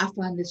I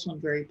find this one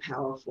very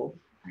powerful.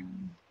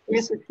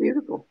 Yes, it's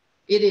beautiful.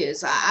 It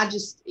is.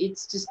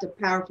 It's just a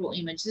powerful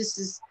image. This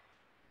is,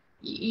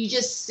 you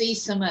just see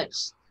so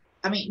much.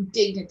 I mean,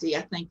 dignity,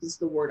 I think, is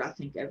the word I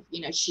think of.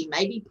 She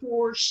may be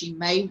poor, she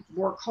may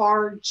work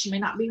hard, she may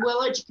not be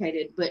well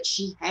educated, but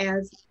she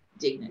has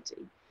dignity.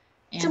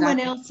 And someone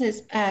else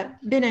has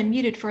been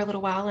unmuted for a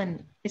little while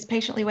and is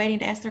patiently waiting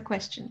to ask their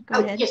question. Go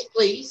ahead. Yes,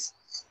 please.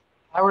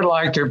 I would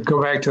like to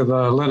go back to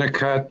the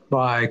Linnecut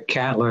by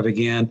Catlett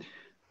again.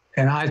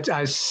 And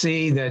I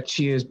see that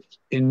she is,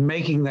 in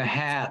making the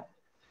hat,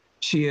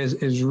 she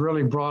is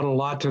really brought a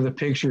lot to the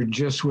picture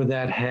just with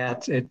that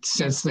hat. It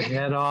sets the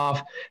head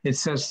off. It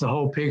sets the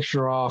whole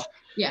picture off.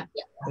 Yeah.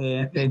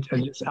 And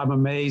I'm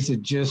amazed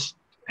at just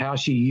how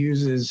she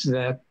uses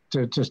that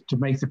to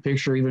make the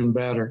picture even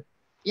better.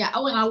 Yeah.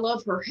 Oh, and I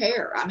love her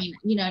hair. I mean,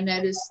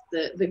 notice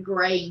the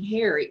graying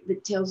hair.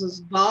 It tells us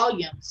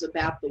volumes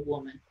about the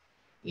woman.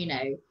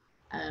 I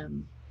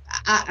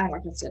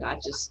like I said,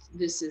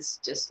 this is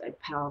just a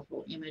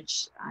powerful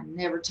image. I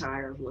never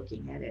tire of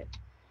looking at it.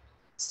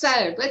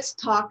 So let's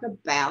talk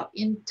about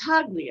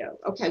intaglio.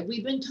 Okay,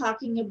 we've been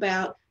talking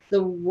about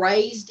the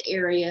raised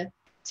area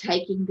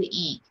taking the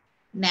ink.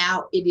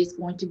 Now it is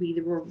going to be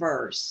the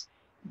reverse.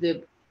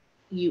 You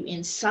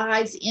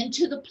incise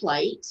into the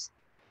plate,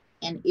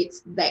 and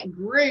it's that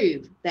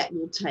groove that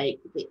will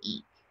take the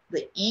ink.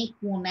 The ink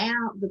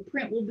the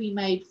print will be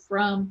made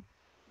from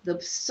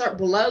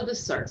below the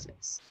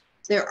surface.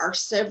 There are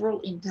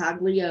several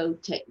intaglio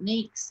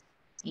techniques.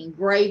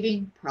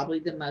 Engraving, probably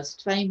the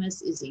most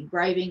famous, is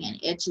engraving and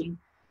etching.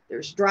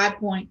 There's dry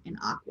point and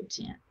aqua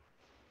tint.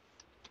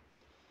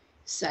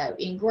 So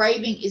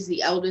engraving is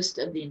the oldest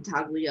of the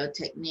intaglio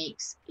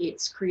techniques.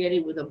 It's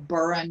created with a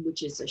burin,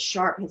 which is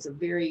has a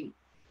very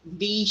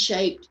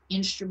V-shaped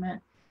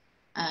instrument.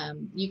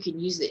 You can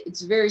use it.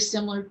 It's very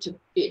similar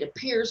it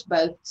appears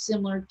both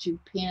similar to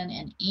pen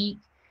and ink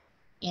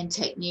in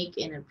technique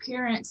and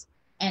appearance.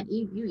 And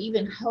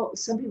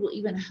some people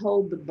even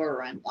hold the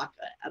burin like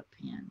a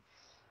pen.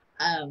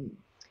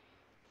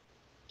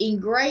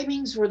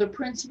 Engravings were the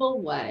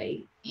principal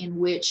way in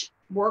which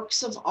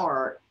works of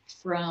art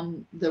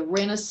from the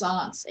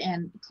Renaissance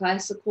and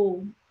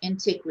classical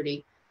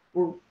antiquity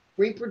were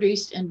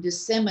reproduced and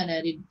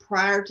disseminated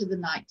prior to the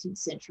 19th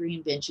century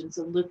inventions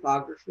of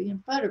lithography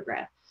and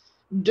photograph.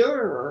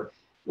 Albert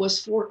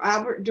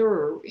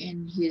Dürer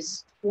in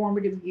his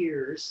formative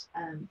years,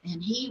 and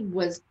he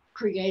was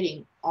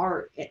creating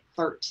art at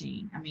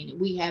 13. I mean,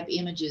 we have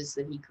images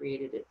that he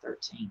created at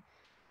 13.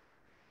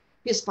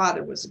 His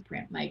father was a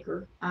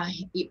printmaker.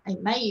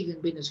 It may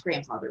even been his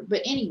grandfather.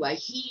 But anyway,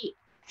 he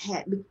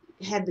had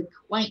the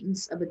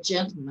acquaintance of a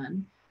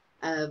gentleman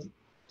of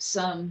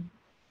some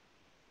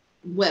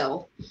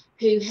wealth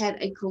who had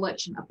a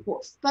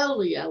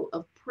portfolio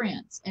of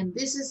prints. And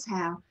this is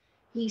how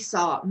he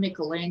saw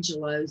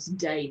Michelangelo's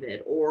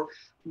David or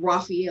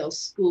Raphael's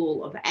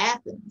School of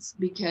Athens,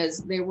 because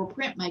there were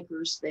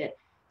printmakers that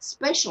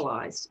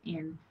specialized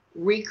in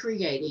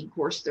recreating, of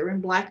course, they're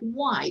in black and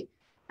white,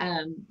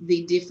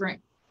 the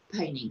different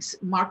paintings.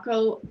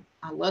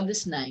 I love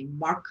this name,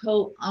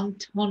 Marco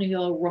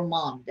Antonio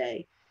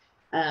Raimondi,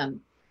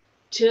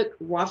 took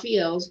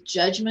Raphael's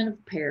Judgment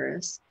of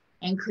Paris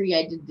and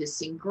created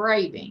this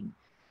engraving.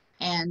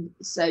 And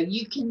so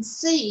you can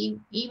see,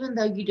 even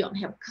though you don't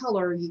have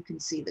color, you can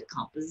see the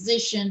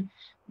composition,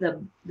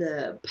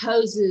 the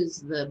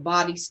poses, the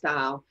body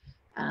style,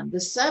 the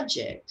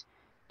subject.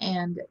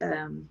 And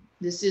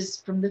this is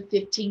from the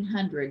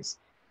 1500s.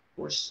 Of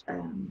course,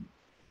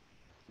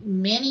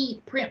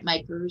 many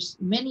printmakers,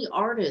 many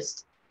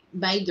artists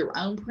made their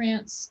own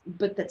prints,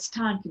 but that's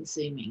time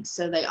consuming.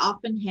 So they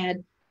often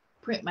had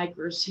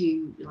printmakers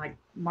who, like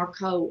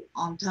Marco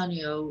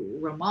Antonio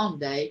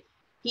Raimondi,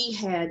 he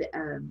had,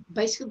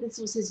 basically this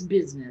was his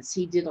business.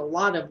 He did a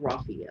lot of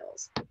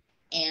Raphael's,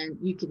 and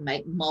you can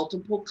make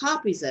multiple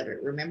copies of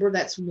it. Remember,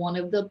 that's one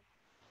of the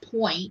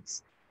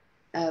points,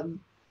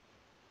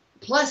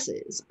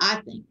 pluses,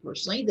 I think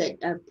personally,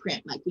 that of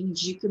printmaking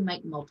is you can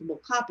make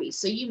multiple copies.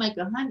 So you make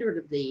 100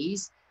 of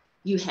these,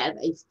 you have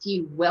a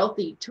few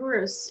wealthy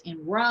tourists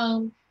in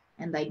Rome,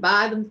 and they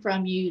buy them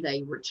from you.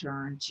 They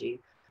return to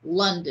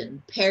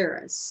London,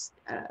 Paris,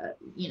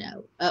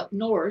 up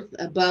north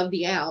above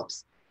the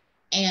Alps,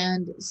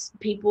 and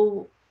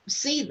people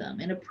see them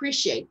and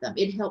appreciate them.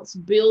 It helps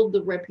build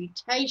the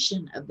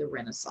reputation of the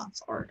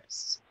Renaissance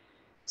artists.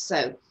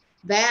 So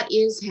that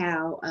is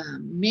how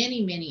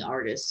many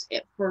artists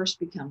at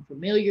first become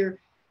familiar.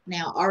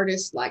 Now,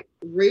 artists like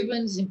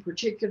Rubens in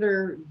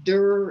particular,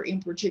 Dürer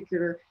in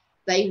particular,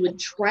 they would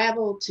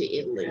travel to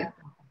Italy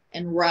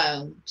and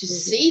Rome to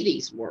see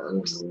these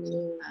works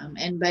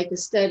and make a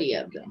study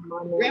of them.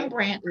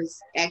 Rembrandt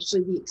is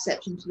actually the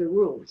exception to the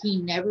rule.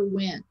 He never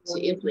went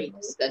to Italy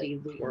to study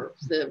the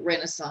works, the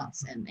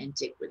Renaissance and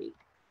antiquity.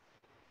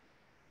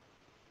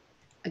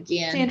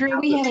 Again, Sandra,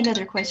 we had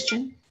another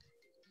question.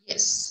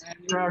 Yes.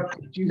 Sandra,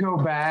 could you go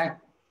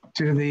back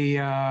to the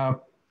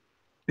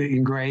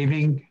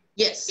engraving?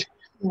 Yes.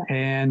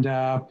 And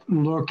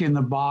look in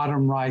the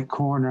bottom right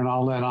corner, and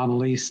I'll let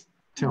Annalise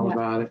tell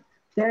about it.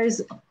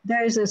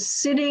 There's a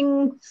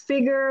sitting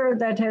figure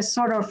that has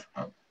sort of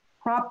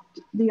propped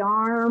the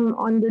arm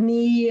on the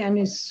knee and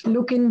is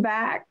looking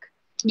back.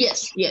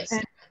 Yes, yes.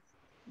 And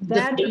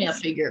that the female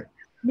figure.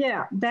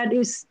 Yeah, that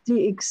is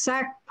the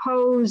exact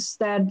pose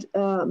that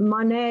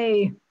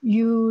Monet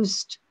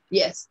used.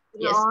 Yes,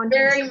 yes,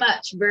 very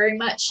much.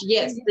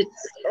 Yes,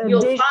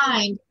 you'll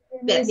find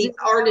that these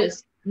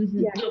artists,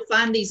 you'll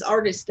find these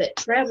artists that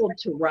traveled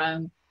to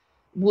Rome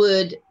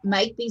would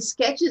make these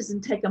sketches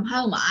and take them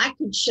home. I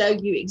could show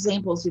you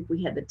examples if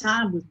we had the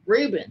time with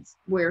Rubens,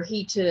 where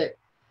he took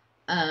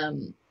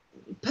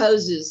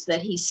poses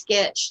that he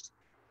sketched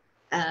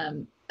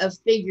of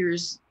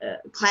figures,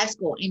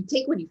 classical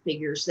antiquity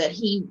figures that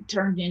he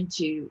turned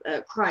into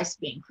Christ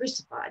being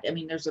crucified. I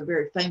mean, there's a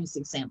very famous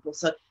example.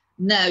 So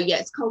no,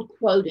 it's called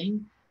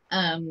quoting.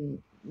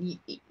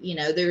 You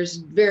know, there's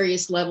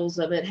various levels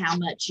of it, how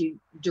much you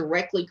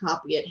directly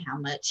copy it, how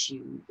much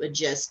you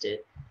adjust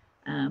it.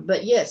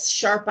 But yes,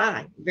 sharp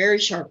eye, very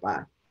sharp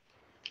eye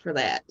for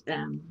that.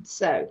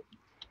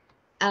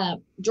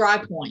 Dry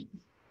point.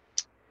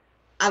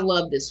 I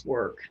love this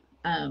work.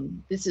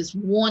 This is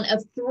one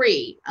of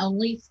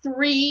only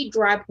three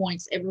dry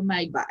points ever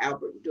made by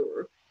Albert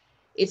Dürer.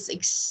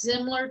 It's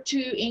similar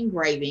to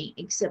engraving,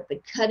 except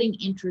the cutting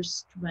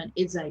instrument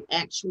is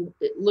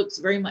it looks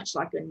very much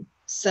like a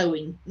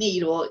sewing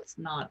needle. It's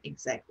not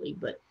exactly,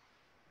 but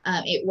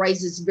it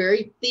raises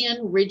very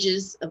thin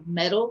ridges of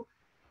metal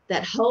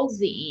that holds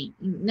the ink.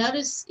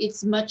 Notice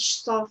it's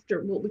much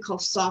softer, what we call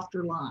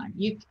softer line.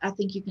 I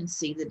think you can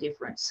see the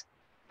difference.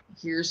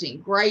 Here's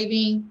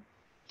engraving,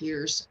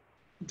 here's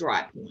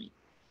dry point.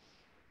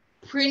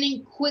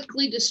 Printing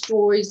quickly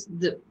destroys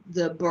the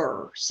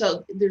burr,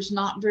 so there's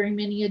not very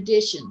many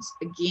additions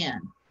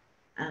again.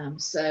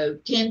 So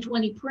 10,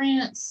 20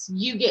 prints,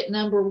 you get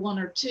number 1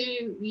 or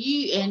 2,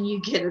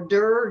 you get a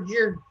Dürer,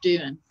 you're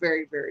doing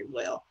very, very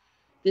well.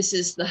 This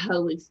is the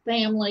Holy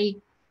Family,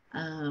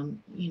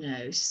 you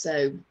know,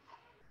 so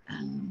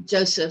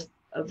Joseph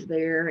over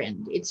there,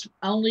 and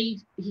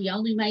he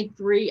only made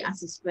 3, I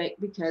suspect,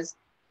 because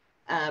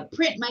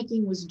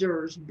printmaking was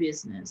Dürer's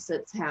business.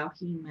 That's how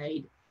he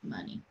made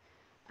money.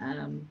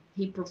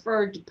 He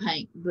preferred to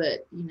paint,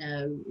 but you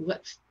know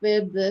what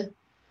fed the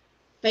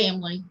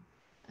family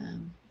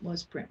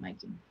was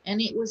printmaking, and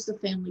it was the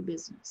family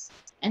business,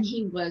 and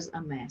he was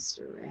a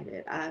master at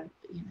it.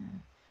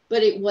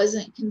 But it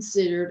wasn't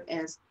considered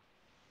as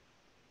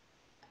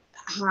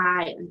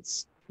high.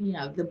 It's, you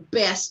know, the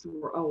best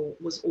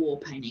was oil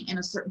painting and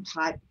a certain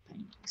type of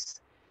paintings.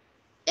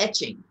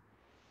 Etching.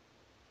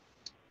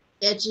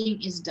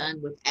 Etching is done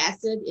with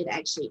acid. It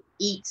actually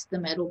eats the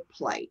metal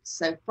plate.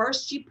 So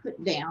first you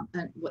put down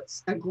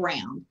what's a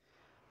ground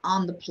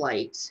on the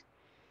plate,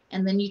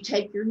 and then you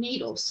take your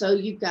needle. So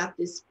you've got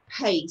this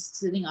paste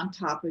sitting on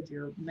top of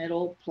your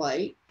metal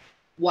plate,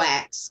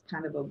 wax,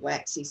 kind of a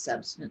waxy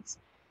substance.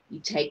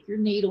 You take your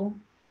needle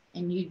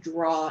and you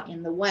draw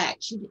in the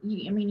wax.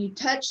 You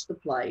touch the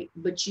plate,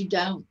 but you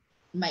don't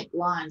make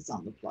lines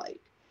on the plate.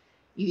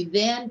 You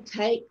then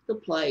take the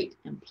plate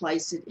and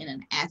place it in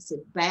an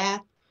acid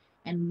bath.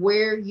 And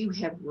where you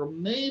have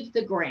removed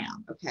the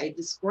ground, okay,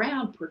 this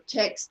ground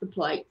protects the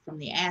plate from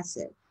the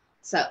acid.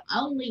 So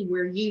only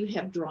where you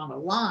have drawn a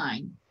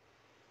line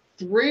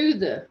through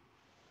the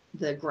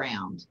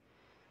ground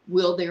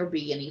will there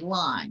be any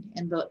line.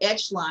 And the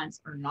etched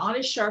lines are not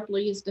as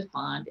sharply as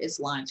defined as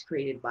lines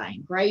created by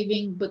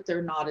engraving, but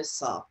they're not as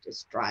soft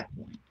as dry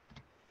point.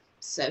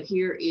 So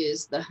here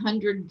is the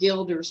 100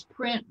 Guilders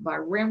print by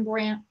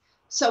Rembrandt,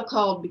 so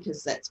called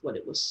because that's what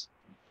it was.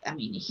 I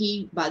mean,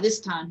 by this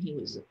time, he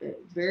was a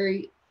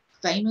very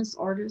famous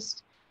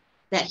artist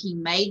that he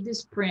made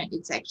this print.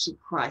 It's actually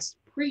Christ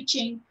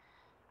preaching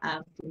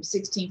from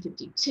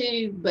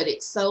 1652, but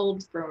it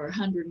sold for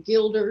 100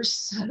 guilders.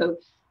 So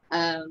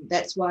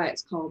that's why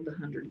it's called the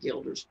 100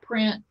 guilders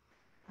print.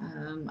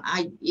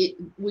 I'll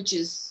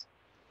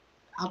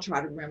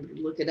try to remember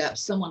to look it up.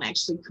 Someone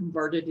actually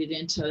converted it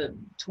into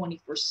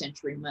 21st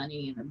century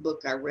money in a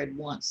book I read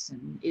once,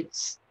 and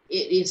it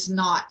is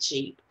not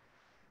cheap.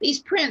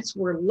 These prints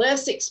were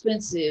less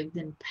expensive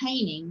than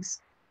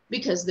paintings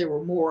because there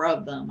were more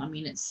of them. I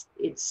mean,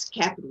 it's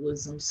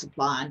capitalism,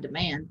 supply and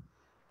demand,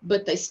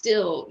 but they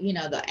still, you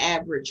know, the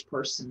average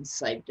person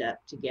saved up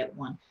to get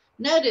one.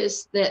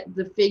 Notice that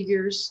the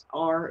figures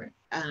are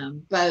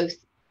both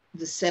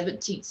the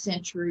 17th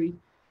century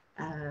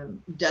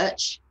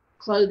Dutch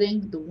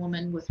clothing, the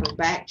woman with her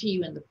back to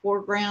you in the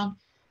foreground,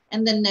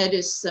 And then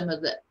notice some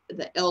of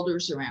the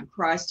elders around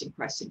Christ and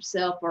Christ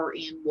himself are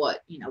in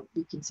what,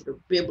 we consider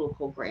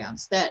biblical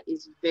grounds. That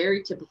is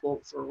very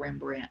typical for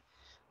Rembrandt.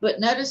 But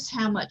notice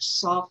how much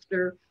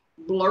softer,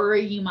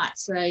 blurry, you might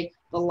say,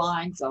 the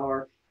lines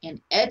are in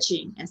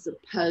etching as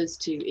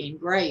opposed to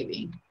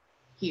engraving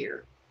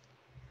here.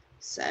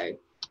 So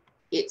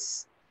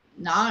it's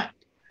not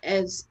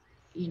as,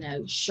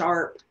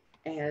 sharp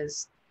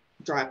as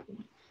dry point.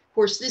 Of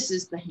course, this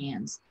is in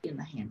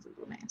the hands of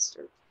the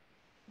master.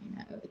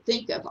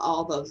 Think of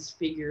all those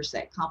figures,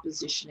 that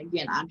composition.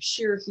 Again, I'm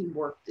sure he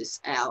worked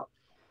this out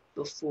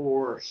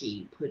before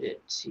he put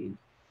it to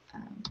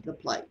the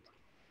plate.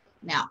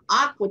 Now,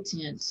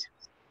 aquatint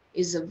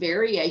is a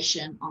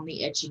variation on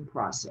the etching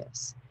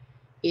process.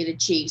 It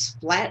achieves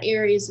flat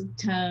areas of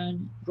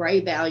tone, gray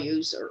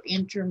values, or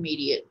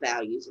intermediate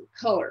values of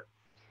color.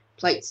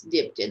 Plates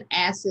dipped in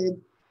acid.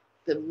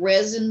 The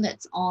resin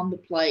that's on the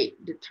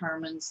plate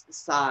determines the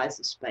size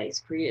of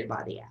space created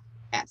by the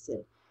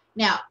acid.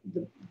 Now,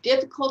 the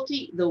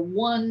difficulty, the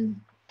one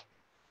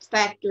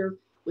factor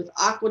with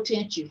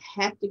aquatint you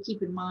have to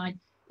keep in mind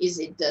is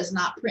it does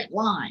not print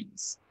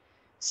lines.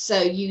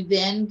 So you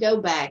then go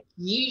back,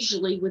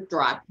 usually with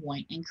dry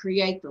point, and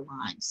create the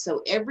lines.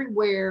 So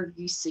everywhere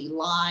you see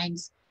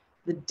lines,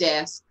 the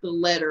desk, the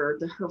letter,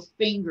 her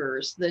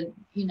fingers,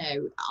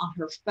 on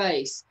her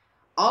face,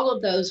 all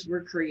of those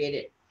were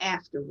created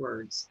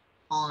afterwards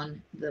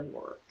on the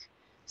work.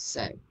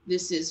 So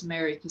this is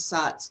Mary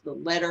Cassatt's The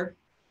Letter.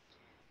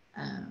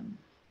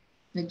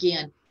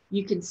 Again,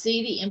 you can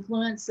see the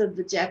influence of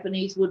the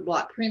Japanese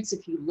woodblock prints.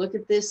 If you look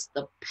at this,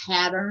 the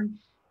pattern,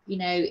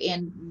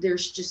 and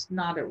there's just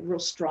not a real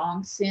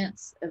strong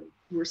sense of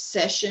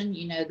recession,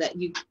 that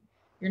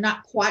you're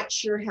not quite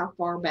sure how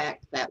far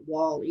back that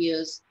wall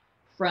is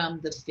from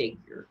the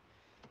figure.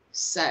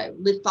 So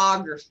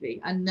lithography,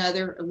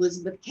 another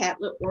Elizabeth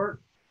Catlett work,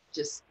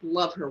 just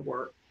love her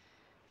work.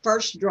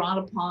 First drawn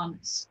upon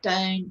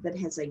stone that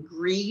has a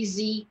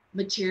greasy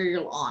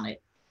material on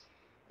it.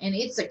 And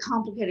it's a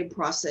complicated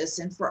process.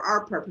 And for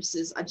our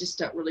purposes, I just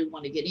don't really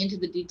want to get into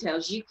the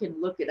details. You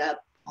can look it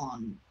up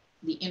on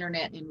the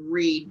internet and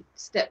read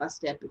step by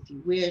step if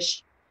you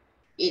wish.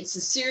 It's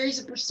a series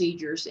of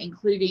procedures,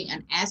 including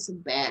an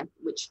acid bath,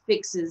 which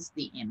fixes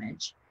the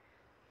image.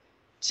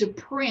 To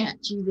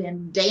print, you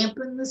then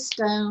dampen the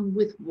stone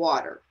with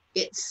water.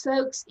 It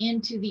soaks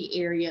into the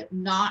area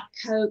not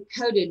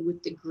coated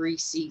with the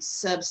greasy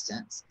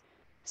substance.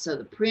 So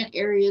the print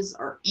areas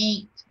are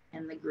inked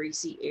and the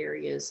greasy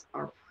areas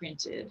are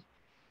printed.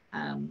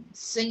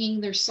 Singing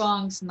Their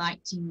Songs,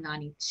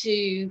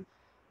 1992,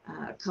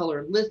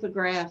 color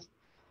lithograph.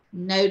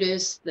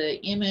 Notice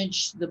the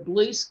image, the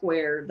blue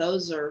square,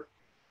 those are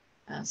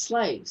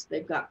slaves.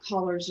 They've got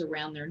collars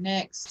around their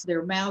necks.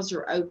 Their mouths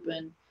are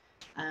open.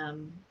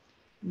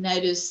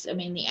 Notice,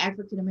 the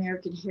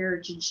African-American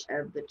heritage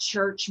of the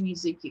church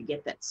music, you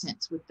get that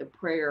sense with the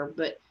prayer,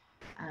 but,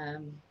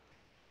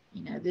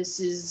 this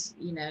is,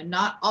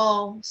 not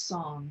all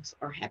songs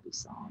are happy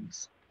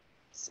songs.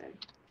 So,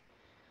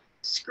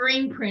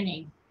 screen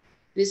printing.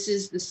 This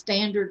is the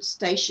standard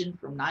station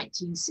from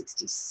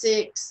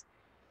 1966.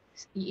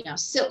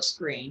 Silk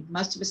screen.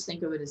 Most of us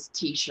think of it as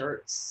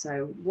t-shirts.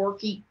 So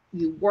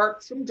you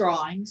work from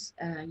drawings,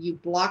 you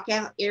block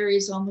out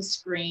areas on the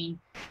screen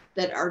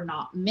that are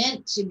not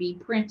meant to be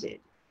printed.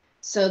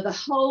 So the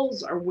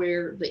holes are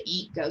where the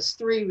ink goes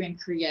through and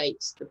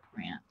creates the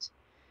print.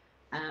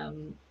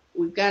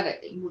 We're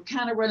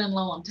kind of running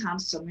low on time,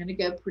 so I'm going to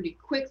go pretty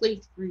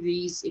quickly through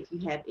these if you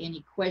have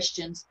any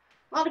questions.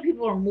 A lot of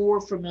people are more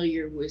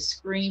familiar with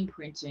screen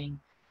printing.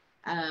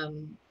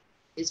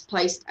 Is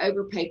placed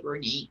over paper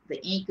and ink.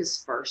 The ink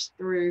is first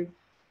through.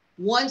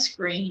 One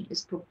screen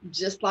is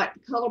just like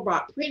the color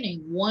block printing.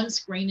 One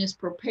screen is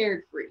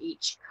prepared for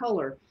each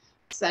color.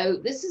 So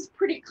this is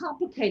pretty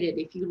complicated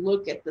if you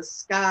look at the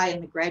sky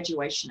and the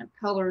graduation of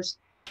colors.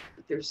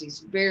 But there's these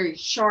very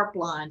sharp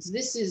lines.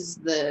 This is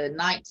the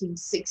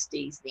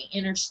 1960s, the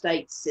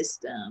interstate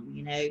system.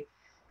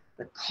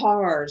 The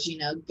cars.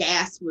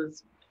 Gas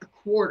was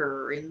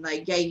 $0.25 and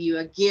they gave you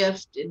a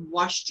gift and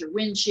washed your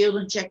windshield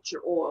and checked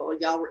your oil,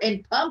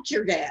 and pumped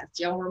your gas.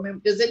 Y'all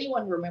remember? Does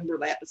anyone remember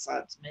that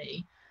besides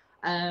me?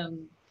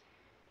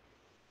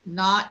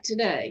 Not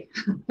today.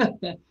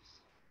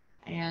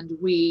 And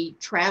we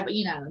travel,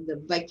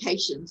 the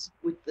vacations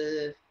with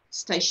the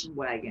station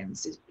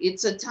wagons.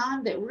 It's a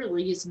time that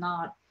really is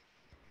not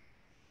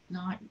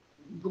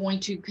going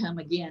to come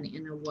again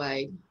in a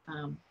way.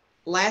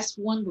 Last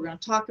one we're going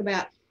to talk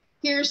about.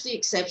 Here's the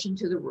exception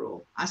to the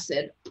rule. I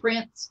said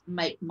prints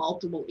make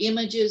multiple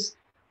images.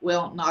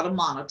 Well, not a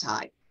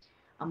monotype.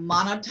 A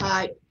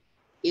monotype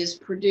is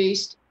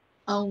produced,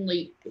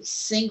 only a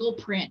single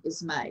print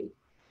is made.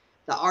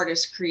 The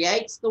artist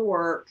creates the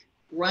work,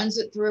 runs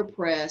it through a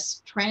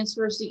press,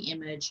 transfers the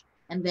image,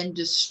 and then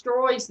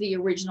destroys the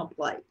original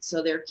plate.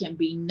 So there can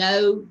be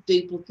no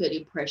duplicate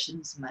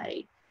impressions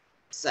made.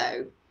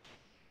 So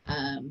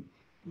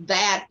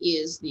that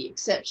is the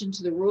exception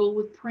to the rule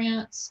with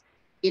prints.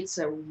 it's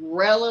a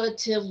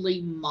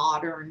relatively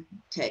modern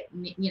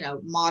technique,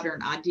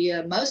 modern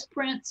idea. Most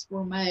prints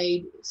were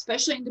made,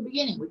 especially in the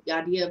beginning, with the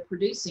idea of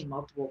producing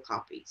multiple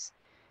copies.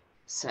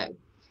 So,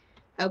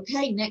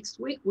 okay, next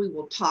week we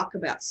will talk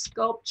about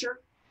sculpture.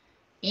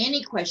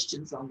 Any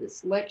questions on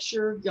this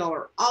lecture? Y'all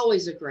are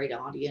always a great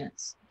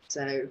audience.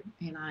 So,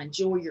 and I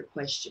enjoy your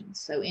questions.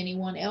 So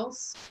anyone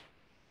else?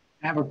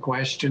 I have a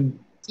question.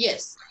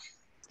 Yes.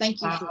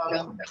 Thank you for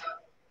coming.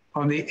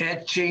 On the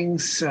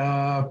etchings,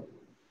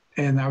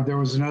 and there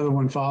was another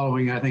one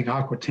following, I think,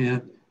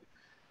 aquatint.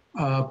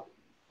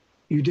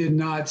 You did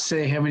not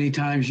say how many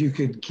times you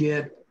could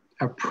get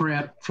a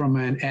print from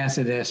an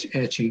acid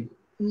etching.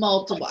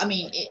 Multiple. I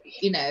mean,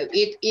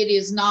 it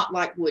is not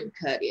like wood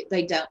cut.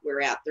 They don't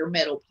wear out. They're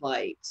metal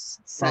plates.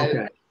 So,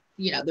 okay.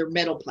 They're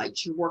metal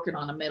plates. You're working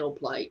on a metal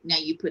plate. Now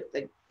you put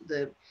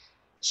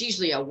it's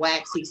usually a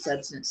waxy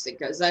substance that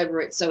goes over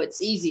it. So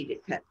it's easy to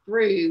cut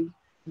through,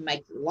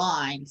 make your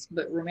lines.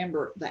 But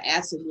remember, the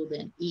acid will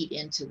then eat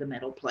into the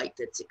metal plate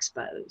that's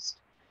exposed.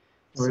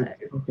 Okay.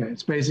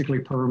 It's basically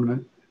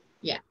permanent.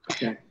 Yeah.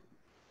 Okay.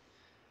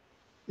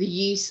 The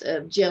use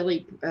of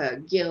gilly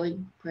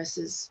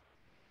presses.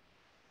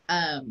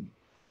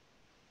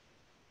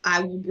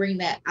 I will bring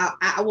that.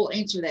 I will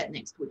answer that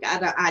next week.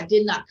 I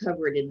did not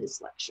cover it in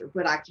this lecture,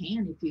 but I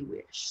can if you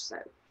wish. So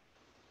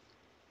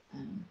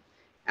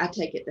I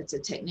take it that's a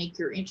technique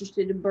you're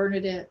interested in,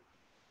 Bernadette.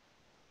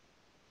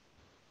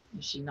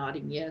 Is she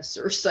nodding yes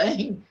or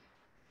saying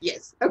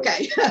yes?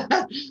 Okay.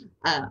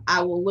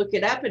 I will look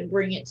it up and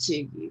bring it to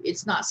you.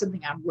 It's not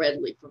something I'm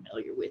readily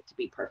familiar with, to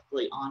be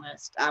perfectly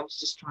honest. I was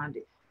just trying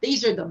to,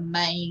 these are the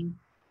main.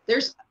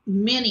 There's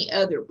many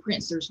other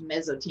prints. There's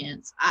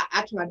mezzotints.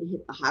 I tried to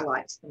hit the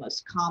highlights, the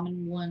most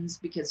common ones,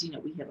 because,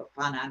 we have a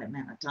finite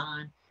amount of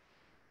time.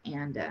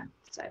 And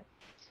so,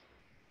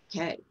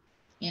 okay.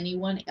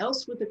 Anyone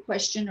else with a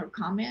question or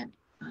comment?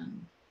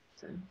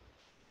 So,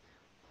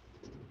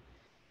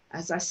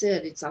 as I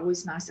said, it's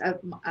always nice.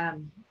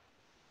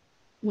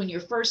 When you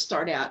first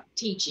start out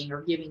teaching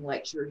or giving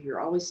lectures, you're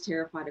always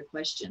terrified of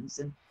questions.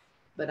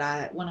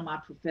 But one of my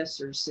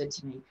professors said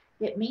to me,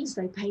 it means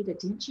they paid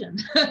attention.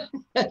 They're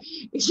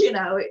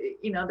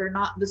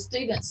not the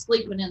students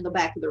sleeping in the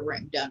back of the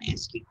room. Don't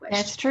ask you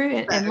questions. That's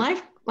true. And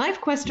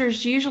life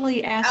questers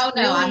usually ask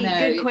really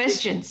good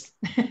questions.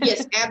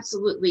 Yes,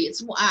 absolutely.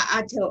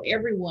 I tell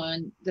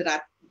everyone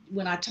that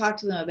when I talk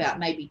to them about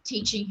maybe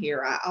teaching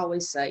here, I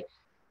always say,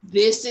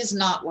 this is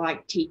not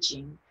like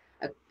teaching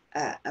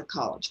a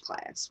college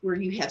class where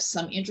you have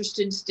some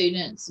interested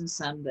students and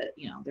some that,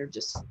 they're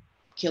just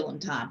killing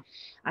time.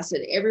 I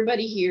said,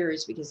 everybody here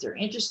is because they're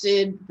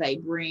interested. They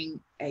bring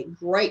a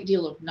great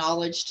deal of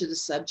knowledge to the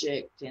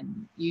subject,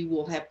 and you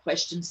will have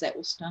questions that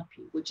will stump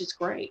you, which is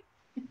great.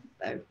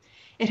 So,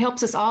 it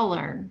helps us all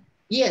learn.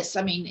 Yes.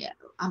 I'm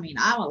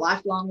a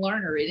lifelong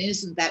learner. And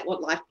isn't that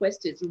what Life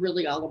Quest is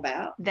really all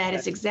about? That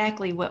is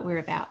exactly what we're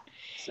about.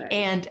 So.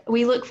 And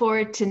we look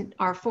forward to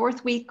our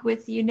 4th week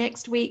with you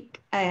next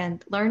week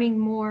and learning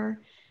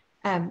more.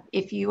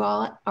 If you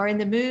all are in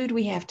the mood,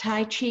 we have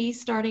Tai Chi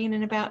starting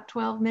in about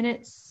 12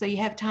 minutes. So you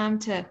have time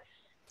to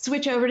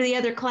switch over to the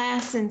other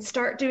class and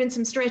start doing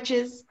some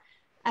stretches.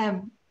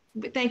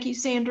 But thank you,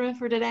 Sandra,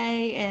 for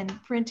today and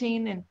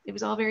printing. And it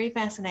was all very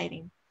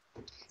fascinating.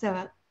 So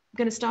I'm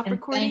going to stop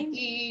recording. Thank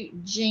you,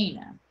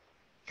 Gina.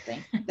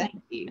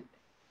 Thank you.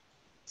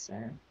 So,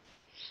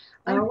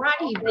 all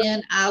righty,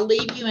 then I'll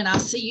leave you and I'll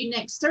see you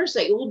next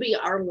Thursday. It will be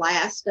our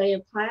last day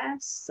of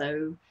class.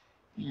 So,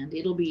 and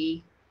it'll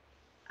be,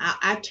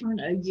 I turn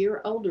a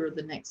year older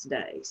the next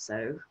day.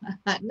 So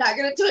I'm not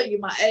going to tell you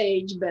my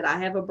age, but I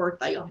have a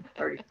birthday on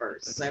the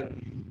 31st. So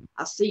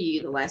I'll see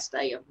you the last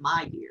day of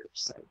my year.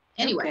 So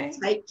anyway,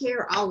 Take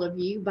care, all of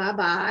you.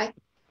 Bye-bye.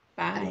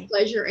 Bye. A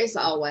pleasure as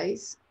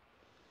always.